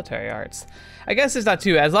its military arts. I guess it's not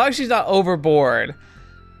too bad, as long as she's not overboard.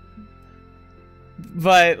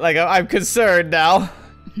 But, like, I'm concerned now.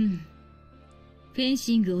 フェン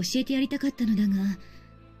シングを教えてやりたかったのだが、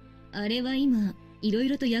あれは今、いろい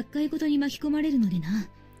ろと厄介事に巻き込まれるのでな。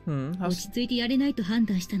落ち着いてやれないと判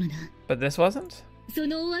断したのだ。But this wasn't? そ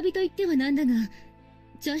のお詫びと言ってはなんだが、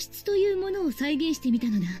茶室というものを再現してみた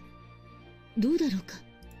のだ。どうだろうか。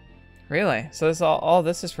Really? So all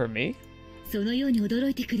this is for me? そのように驚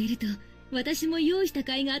いてくれると、私も用意した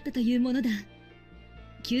甲斐があったというものだ。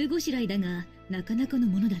急ごしらえだが、なかなかの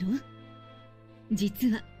ものだろう。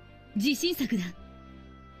実は、自信作だ。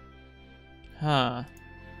Huh.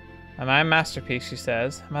 My masterpiece, she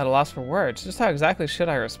says. I'm at a loss for words. Just how exactly should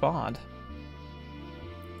I respond?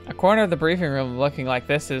 A corner of the briefing room looking like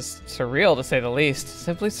this is surreal, to say the least.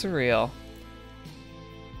 Simply surreal.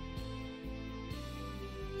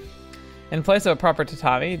 In place of a proper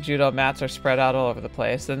tatami, judo mats are spread out all over the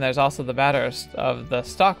place. Then there's also the batter of the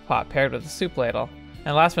stock pot paired with the soup ladle.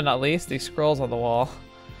 And last but not least, these scrolls on the wall.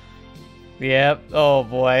 Yep. Oh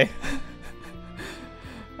boy.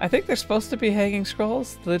 I think they're supposed to be hanging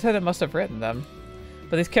scrolls. The lieutenant must have written them.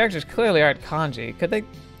 But these characters clearly aren't kanji. Could they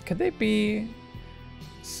be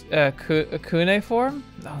cuneiform?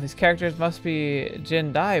 Oh, these characters must be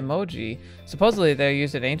Jindai emoji. Supposedly they're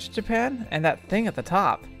used in ancient Japan. And that thing at the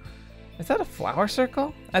top. Is that a flower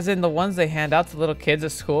circle? As in the ones they hand out to little kids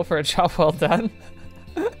at school for a job well done?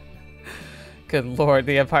 Good lord,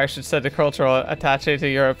 the Empire should send a cultural attaché to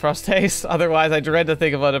Europe taste. Otherwise, I dread to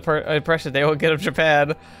think of what impression they will get of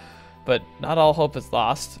Japan. But not all hope is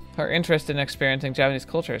lost. Her interest in experiencing Japanese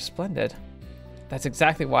culture is splendid. That's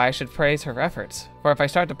exactly why I should praise her efforts. For if I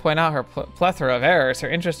start to point out her plethora of errors, her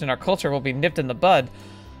interest in our culture will be nipped in the bud.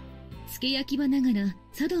 付け焼き場ながら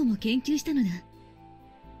茶道も研究したのだ。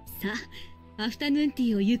さあ、アフタヌーンテ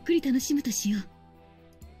ィーをゆっくり楽しむとしよう。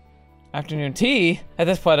Afternoon tea? At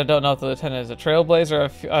this point, I don't know if the lieutenant is a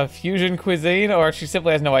trailblazer of fusion cuisine, or if she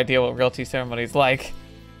simply has no idea what real tea ceremony is like.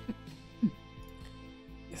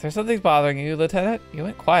 Is there something bothering you, Lieutenant? You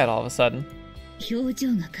went quiet all of a sudden. 表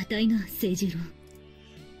情が硬いな、聖十郎。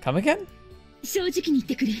Come again? 正直に言っ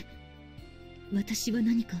てくれ。私は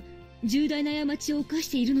何か重大な過ちを犯し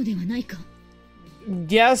ているのではないか。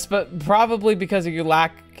Yes, but probably because you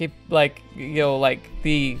lack, like,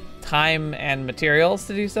 the time and materials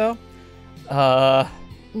to do so.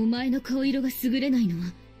 お前の顔色が優れないの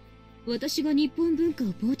は、私が日本文化を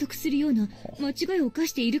冒涜するような間違いを犯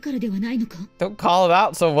しているからではないのか？ Don't call it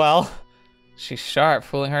out so well. She's sharp.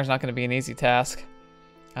 Fooling her is not going to be an easy task.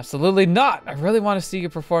 Absolutely not. I really want to see you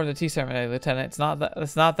perform the tea ceremony, Lieutenant. It's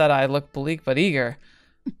not that I look bleak, but eager.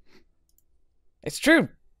 It's true.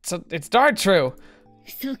 It's darn true.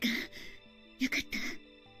 そうか。よかった。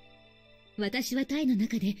私はタイの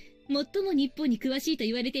中で最も日本に詳しいと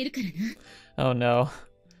言われているからな。Oh no.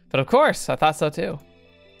 But of course, I thought so too.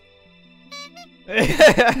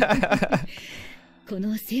 こ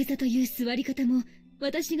の正座という座り方も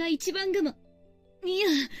私が一番我慢。いや、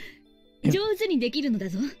上手にできるのだ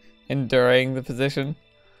ぞ。Enduring the position.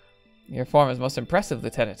 Your form is most impressive,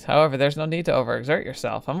 Lieutenant. However, there's no need to overexert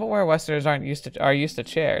yourself. I'm aware Westerners are used to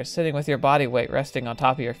chairs. Sitting with your body weight resting on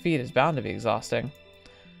top of your feet is bound to be exhausting.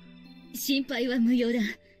 心配は無用だ。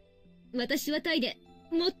私はタイで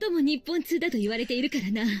最も日本通だと言われているか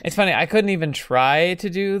らな。It's funny, I couldn't even try to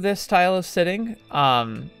do this style of sitting,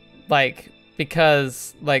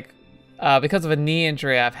 because of a knee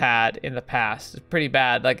injury I've had in the past. It's pretty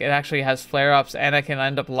bad. Like, it actually has flare-ups and I can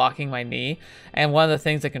end up locking my knee. And one of the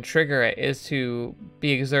things that can trigger it is to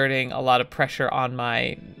be exerting a lot of pressure on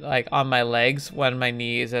my legs when my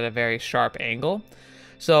knee is at a very sharp angle.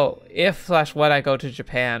 So when I go to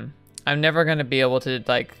Japan, I'm never going to be able to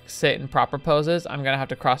sit in proper poses. I'm going to have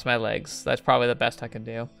to cross my legs. That's probably the best I can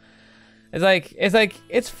do.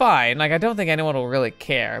 It's fine. Like, I don't think anyone will really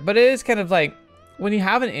care, but it is kind of like, when you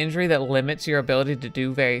have an injury that limits your ability to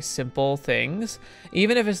do very simple things,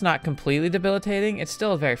 even if it's not completely debilitating, it's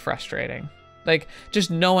still very frustrating. Like,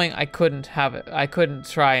 just knowing I couldn't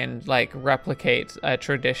try and, like, replicate a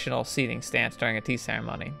traditional seating stance during a tea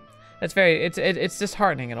ceremony. It's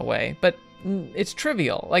disheartening in a way, but it's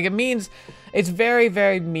trivial. Like, it means it's very,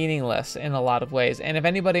 very meaningless in a lot of ways. And if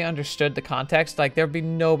anybody understood the context, like, there'd be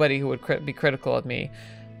nobody who would be critical of me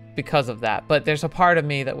because of that. But there's a part of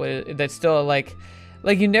me that's still, like,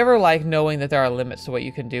 you never like knowing that there are limits to what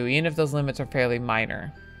you can do, even if those limits are fairly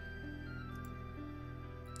minor.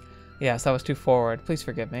 Yes, that was too forward. Please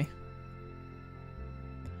forgive me.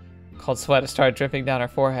 Cold sweat started dripping down her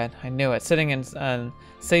forehead. I knew it. Sitting in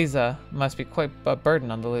Seiza must be quite a burden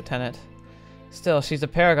on the lieutenant. Still, she's a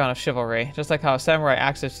paragon of chivalry. Just like how a samurai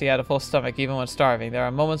acts if she had a full stomach even when starving, there are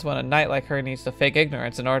moments when a knight like her needs to fake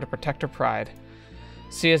ignorance in order to protect her pride.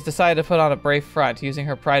 She has decided to put on a brave front, using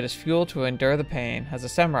her pride as fuel to endure the pain. As a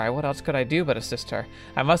samurai, what else could I do but assist her?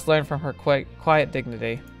 I must learn from her quiet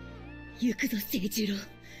dignity. I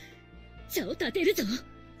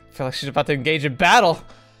feel like she's about to engage in battle.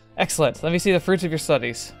 Excellent. Let me see the fruits of your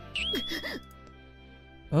studies.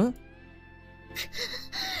 Huh?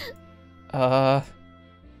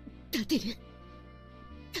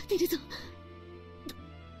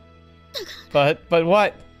 But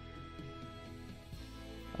what?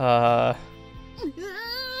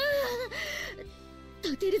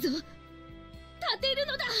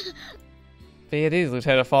 Be at ease,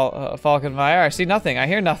 Lieutenant Falkenmeyer. I see nothing. I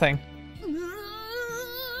hear nothing.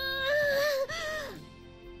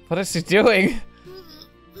 What is she doing?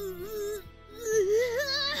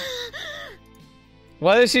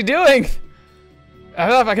 What is she doing?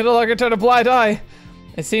 Enough, I can no longer turn a blind eye.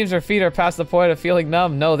 It seems her feet are past the point of feeling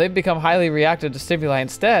numb. No, they've become highly reactive to stimuli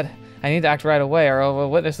instead. I need to act right away or I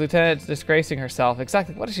will witness Lieutenant disgracing herself.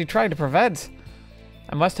 Exactly, what is she trying to prevent?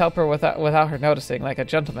 I must help her without her noticing, like a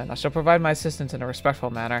gentleman. I shall provide my assistance in a respectful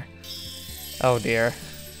manner. Oh dear.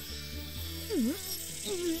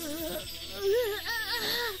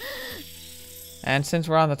 And since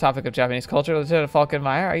we're on the topic of Japanese culture, Lieutenant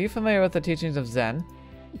Falkenmeyer, are you familiar with the teachings of Zen?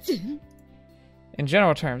 Zen? In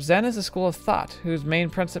general terms, Zen is a school of thought whose main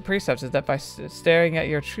precept is that by staring at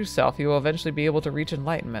your true self, you will eventually be able to reach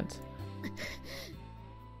enlightenment.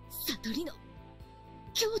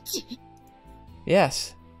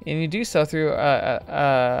 Yes, and you do so through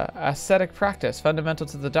ascetic practice fundamental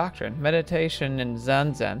to the doctrine, meditation and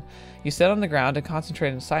Zen. You sit on the ground and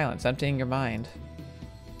concentrate in silence, emptying your mind.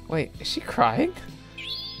 Wait, is she crying?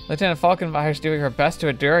 Lieutenant Falkenmeyer is doing her best to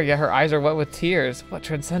endure, yet her eyes are wet with tears. What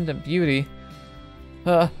transcendent beauty.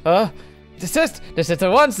 Desist! Desist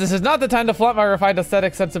at once! This is not the time to flaunt my refined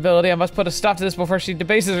aesthetic sensibility. I must put a stop to this before she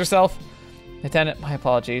debases herself. Lieutenant, my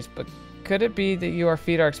apologies, but could it be that your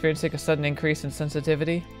feet are experiencing a sudden increase in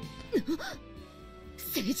sensitivity?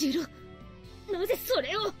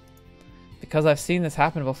 Because I've seen this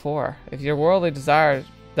happen before. If your worldly desires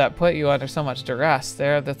that put you under so much duress, they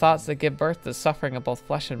are the thoughts that give birth to the suffering of both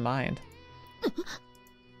flesh and mind.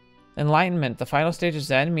 Enlightenment, the final stage of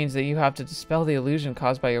Zen, means that you have to dispel the illusion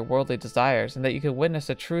caused by your worldly desires, and that you can witness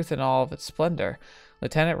the truth in all of its splendor.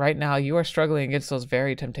 Lieutenant, right now, you are struggling against those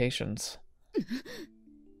very temptations.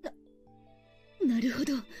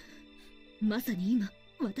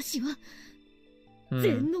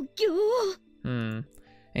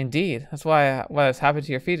 Indeed. That's why what has happened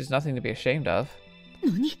to your feet is nothing to be ashamed of.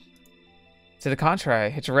 To the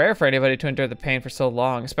contrary, it's rare for anybody to endure the pain for so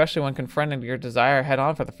long, especially when confronting your desire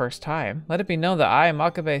head-on for the first time. Let it be known that I,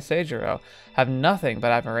 Makabe Seijiro, have nothing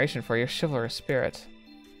but admiration for your chivalrous spirit.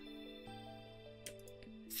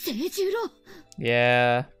 Seijiro?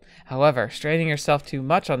 Yeah. However, straining yourself too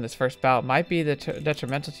much on this first bout might be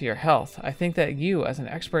detrimental to your health. I think that you, as an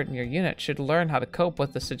expert in your unit, should learn how to cope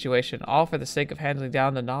with the situation, all for the sake of handing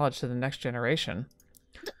down the knowledge to the next generation.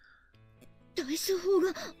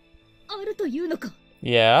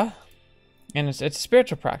 Yeah, and it's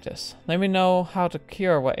spiritual practice. Let me know how to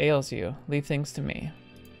cure what ails you. Leave things to me.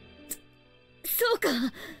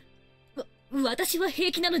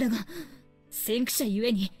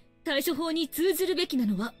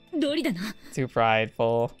 Too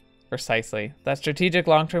prideful. Precisely. That strategic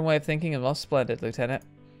long-term way of thinking is most splendid, Lieutenant.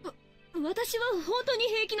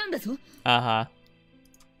 Uh-huh.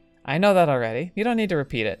 I know that already. You don't need to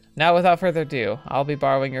repeat it. Now, without further ado, I'll be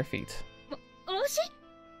borrowing your feet.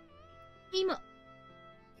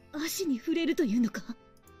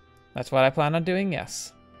 That's what I plan on doing,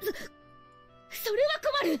 yes.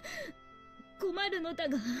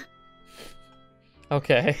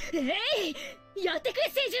 Okay.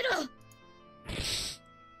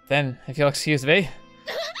 Then, if you'll excuse me.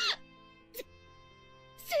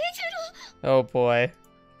 Oh boy.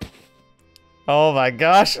 Oh my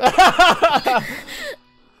gosh.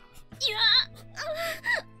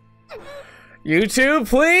 You two,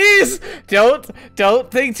 please! Don't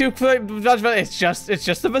think too much about it. It's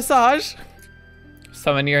just a massage.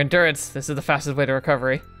 Summon your endurance. This is the fastest way to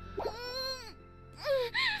recovery.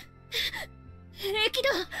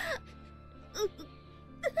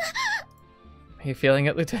 Are you feeling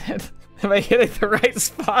it, Lieutenant? Am I hitting the right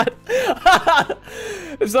spot?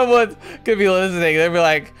 If someone could be listening, they'd be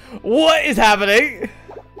like, what is happening?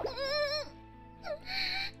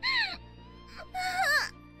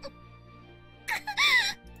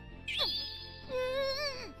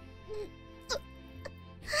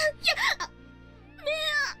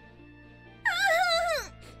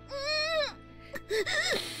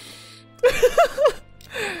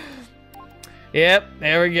 Yep,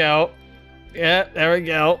 there we go. Yep, there we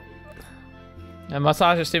go. A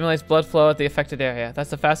massager stimulates blood flow at the affected area. That's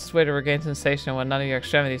the fastest way to regain sensation when any of your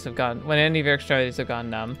extremities have gone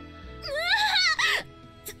numb.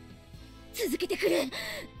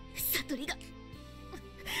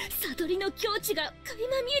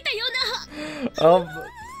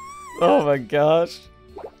 Oh my gosh.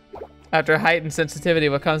 After heightened sensitivity,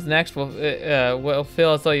 what comes next will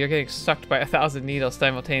feel as though you're getting sucked by 1,000 needles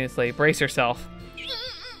simultaneously. Brace yourself.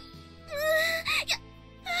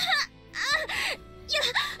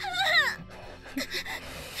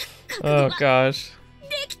 Oh gosh.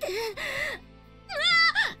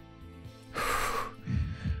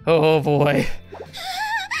 Oh boy.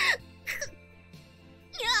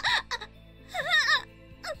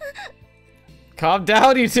 Calm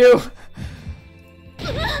down, you two.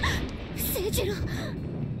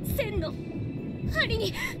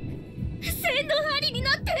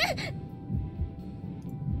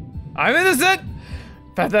 I'm innocent!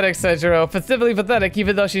 Pathetic, Seijiro. Pacifically pathetic,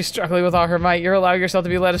 even though she's struggling with all her might. You're allowing yourself to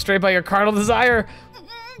be led astray by your carnal desire.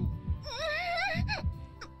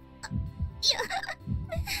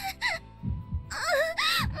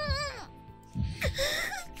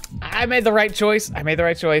 I made the right choice. I'm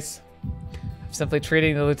simply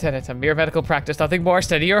treating the lieutenant. A mere medical practice, nothing more.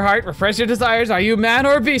 Steady your heart, repress your desires. Are you man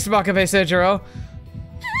or beast, Makabe Seijiro?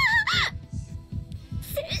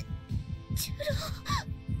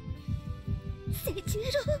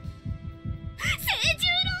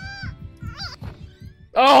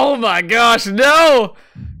 Oh my gosh, no!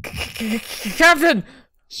 Captain!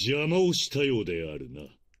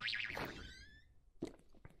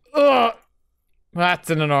 Ugh. That's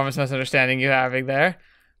an enormous misunderstanding you're having there.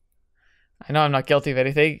 I know I'm not guilty of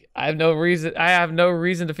anything. I have no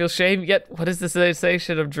reason to feel shame, yet what is this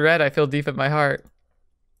sensation of dread I feel deep in my heart?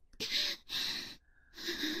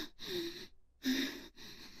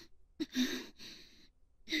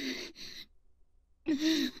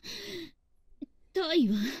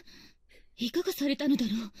 You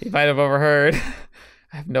might have overheard.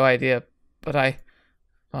 I have no idea, but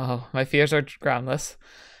my fears are groundless.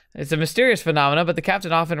 It's a mysterious phenomenon, but the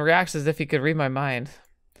captain often reacts as if he could read my mind.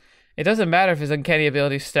 It doesn't matter if his uncanny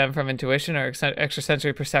abilities stem from intuition or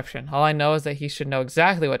extrasensory perception. All I know is that he should know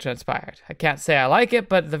exactly what transpired. I can't say I like it,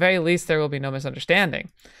 but at the very least there will be no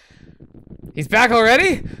misunderstanding. He's back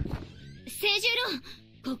already?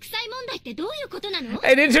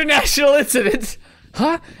 An international incident?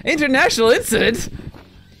 Huh? International incident?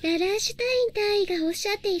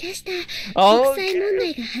 Oh, look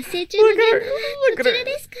at her.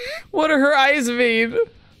 What do her eyes mean?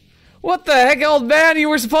 What the heck, old man? You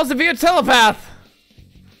were supposed to be a telepath.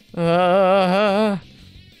 What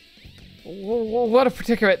a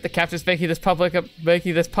predicament. The captain's making this public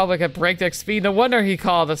at breakneck speed. No wonder he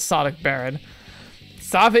called the Sonic Baron.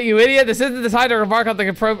 Stop it, you idiot! This isn't the time to remark on the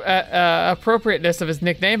appropriateness of his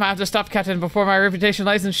nickname. I have to stop Captain before my reputation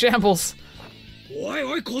lies in shambles.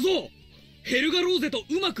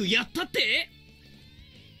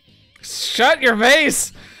 Shut your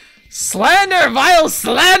face! Slander! Vile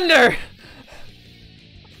slander!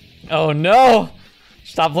 Oh no!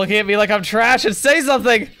 Stop looking at me like I'm trash and say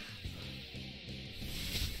something!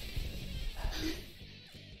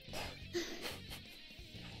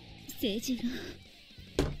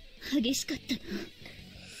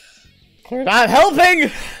 You're not helping!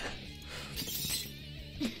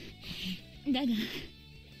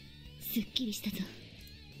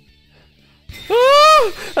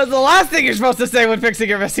 Oh, that's the last thing you're supposed to say when fixing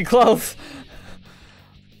your messy clothes.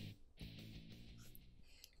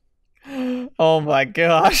 Oh my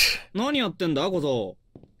gosh.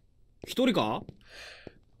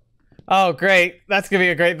 Oh great, that's gonna be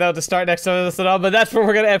a great note to start next episode on, but that's where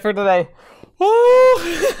we're gonna end for today.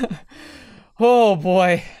 Oh, oh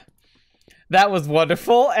boy. That was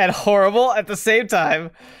wonderful and horrible at the same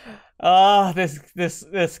time. Oh,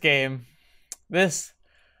 this game.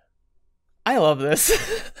 I love this.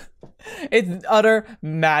 It's utter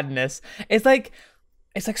madness. It's like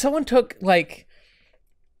someone took like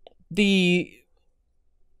the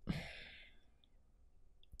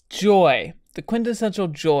joy, the quintessential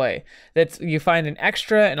joy that you find in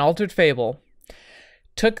Extra and Altered Fable,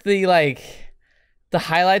 took the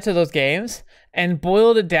highlights of those games and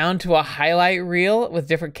boiled it down to a highlight reel with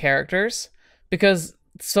different characters, because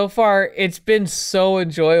so far it's been so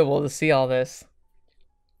enjoyable to see all this.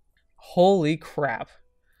 Holy crap.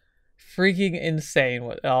 Freaking insane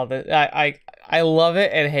with all this. I love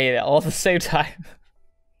it and hate it all at the same time.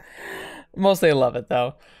 Mostly love it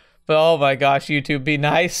though. But oh my gosh, YouTube, be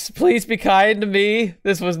nice. Please be kind to me.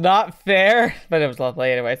 This was not fair, but it was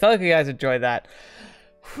lovely anyway. I felt like you guys enjoyed that.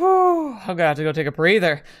 Whew, I'm gonna have to go take a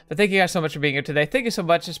breather. But thank you guys so much for being here today. Thank you so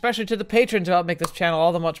much, especially to the patrons who help make this channel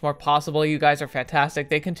all the much more possible. You guys are fantastic.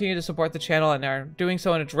 They continue to support the channel and are doing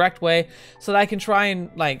so in a direct way so that I can try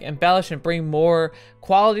and like embellish and bring more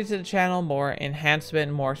quality to the channel, more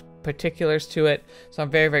enhancement, more particulars to it. So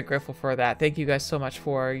I'm very, very grateful for that. Thank you guys so much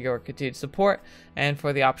for your continued support and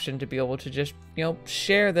for the option to be able to just, you know,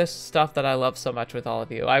 share this stuff that I love so much with all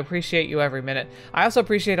of you. I appreciate you every minute. I also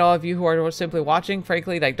appreciate all of you who are simply watching.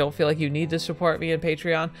 Frankly, like, don't feel like you need to support me in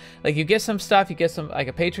Patreon. Like, you get some stuff, you get some like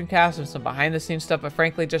a patron cast and some behind the scenes stuff, but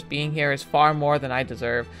frankly, just being here is far more than I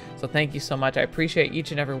deserve. So thank you so much. I appreciate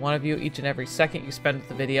each and every one of you, each and every second you spend with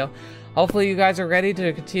the video. Hopefully you guys are ready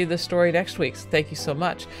to continue this story next week. So thank you so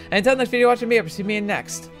much. And until next video, watching me, ever see me in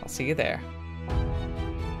next. I'll see you there.